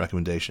 Excellent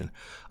recommendation.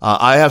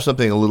 I have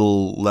something a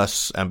little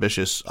less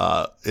ambitious.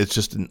 It's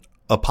just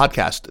a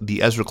podcast,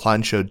 The Ezra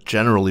Klein Show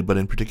generally, but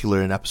in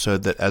particular an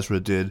episode that Ezra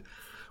did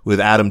with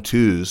Adam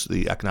Tooze,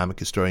 the economic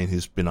historian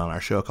who's been on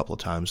our show a couple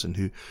of times and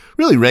who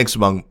really ranks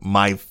among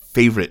my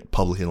favorite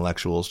public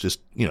intellectuals, just,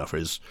 for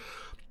his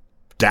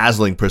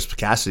dazzling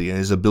perspicacity and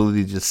his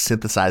ability to just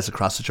synthesize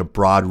across such a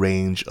broad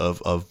range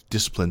of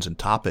disciplines and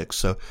topics.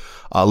 So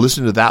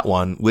listen to that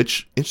one,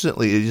 which,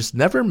 incidentally, it just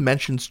never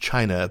mentions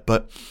China,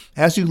 but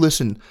as you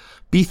listen,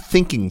 be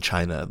thinking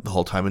China the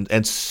whole time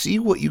and see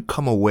what you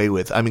come away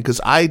with. I mean,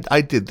 because I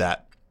did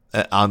that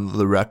on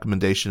the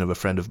recommendation of a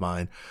friend of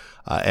mine.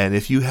 And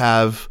if you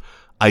have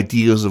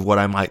ideas of what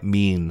I might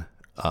mean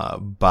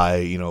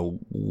by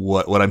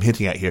what I'm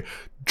hinting at here,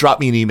 drop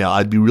me an email.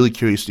 I'd be really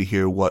curious to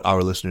hear what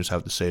our listeners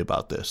have to say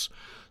about this.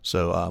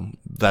 So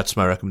that's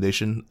my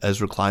recommendation,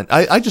 Ezra Klein.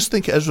 I just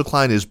think Ezra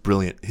Klein is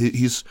brilliant.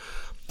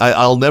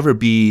 I'll never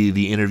be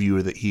the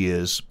interviewer that he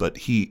is, but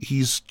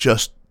he's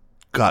just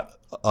got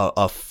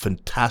a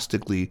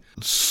fantastically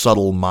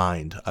subtle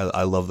mind.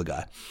 I love the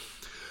guy.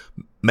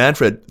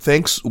 Manfred,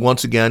 thanks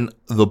once again.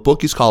 The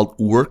book is called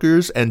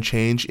Workers and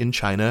Change in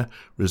China,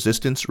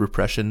 Resistance,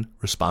 Repression,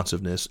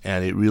 Responsiveness,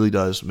 and it really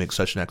does make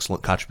such an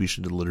excellent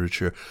contribution to the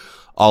literature,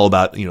 all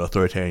about,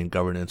 authoritarian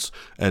governance.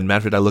 And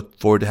Manfred, I look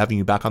forward to having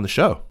you back on the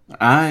show.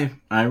 I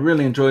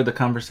really enjoyed the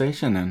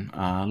conversation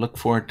and look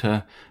forward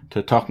to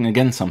talking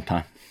again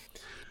sometime.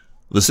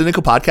 The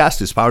Sinica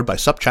Podcast is powered by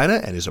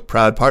SupChina and is a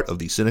proud part of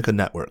the Sinica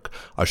Network.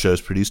 Our show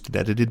is produced and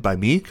edited by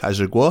me,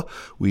 Kaiser Kuo.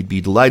 We'd be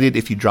delighted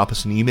if you drop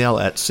us an email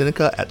at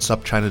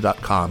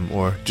sinica@supchina.com,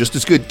 or just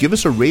as good, give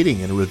us a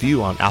rating and a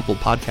review on Apple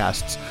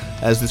Podcasts,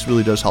 as this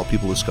really does help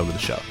people discover the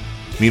show.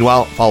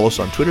 Meanwhile, follow us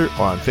on Twitter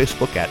or on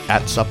Facebook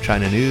at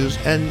SupChina News,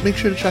 and make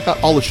sure to check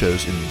out all the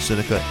shows in the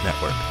Sinica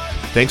Network.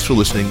 Thanks for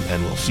listening,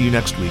 and we'll see you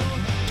next week.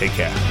 Take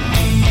care.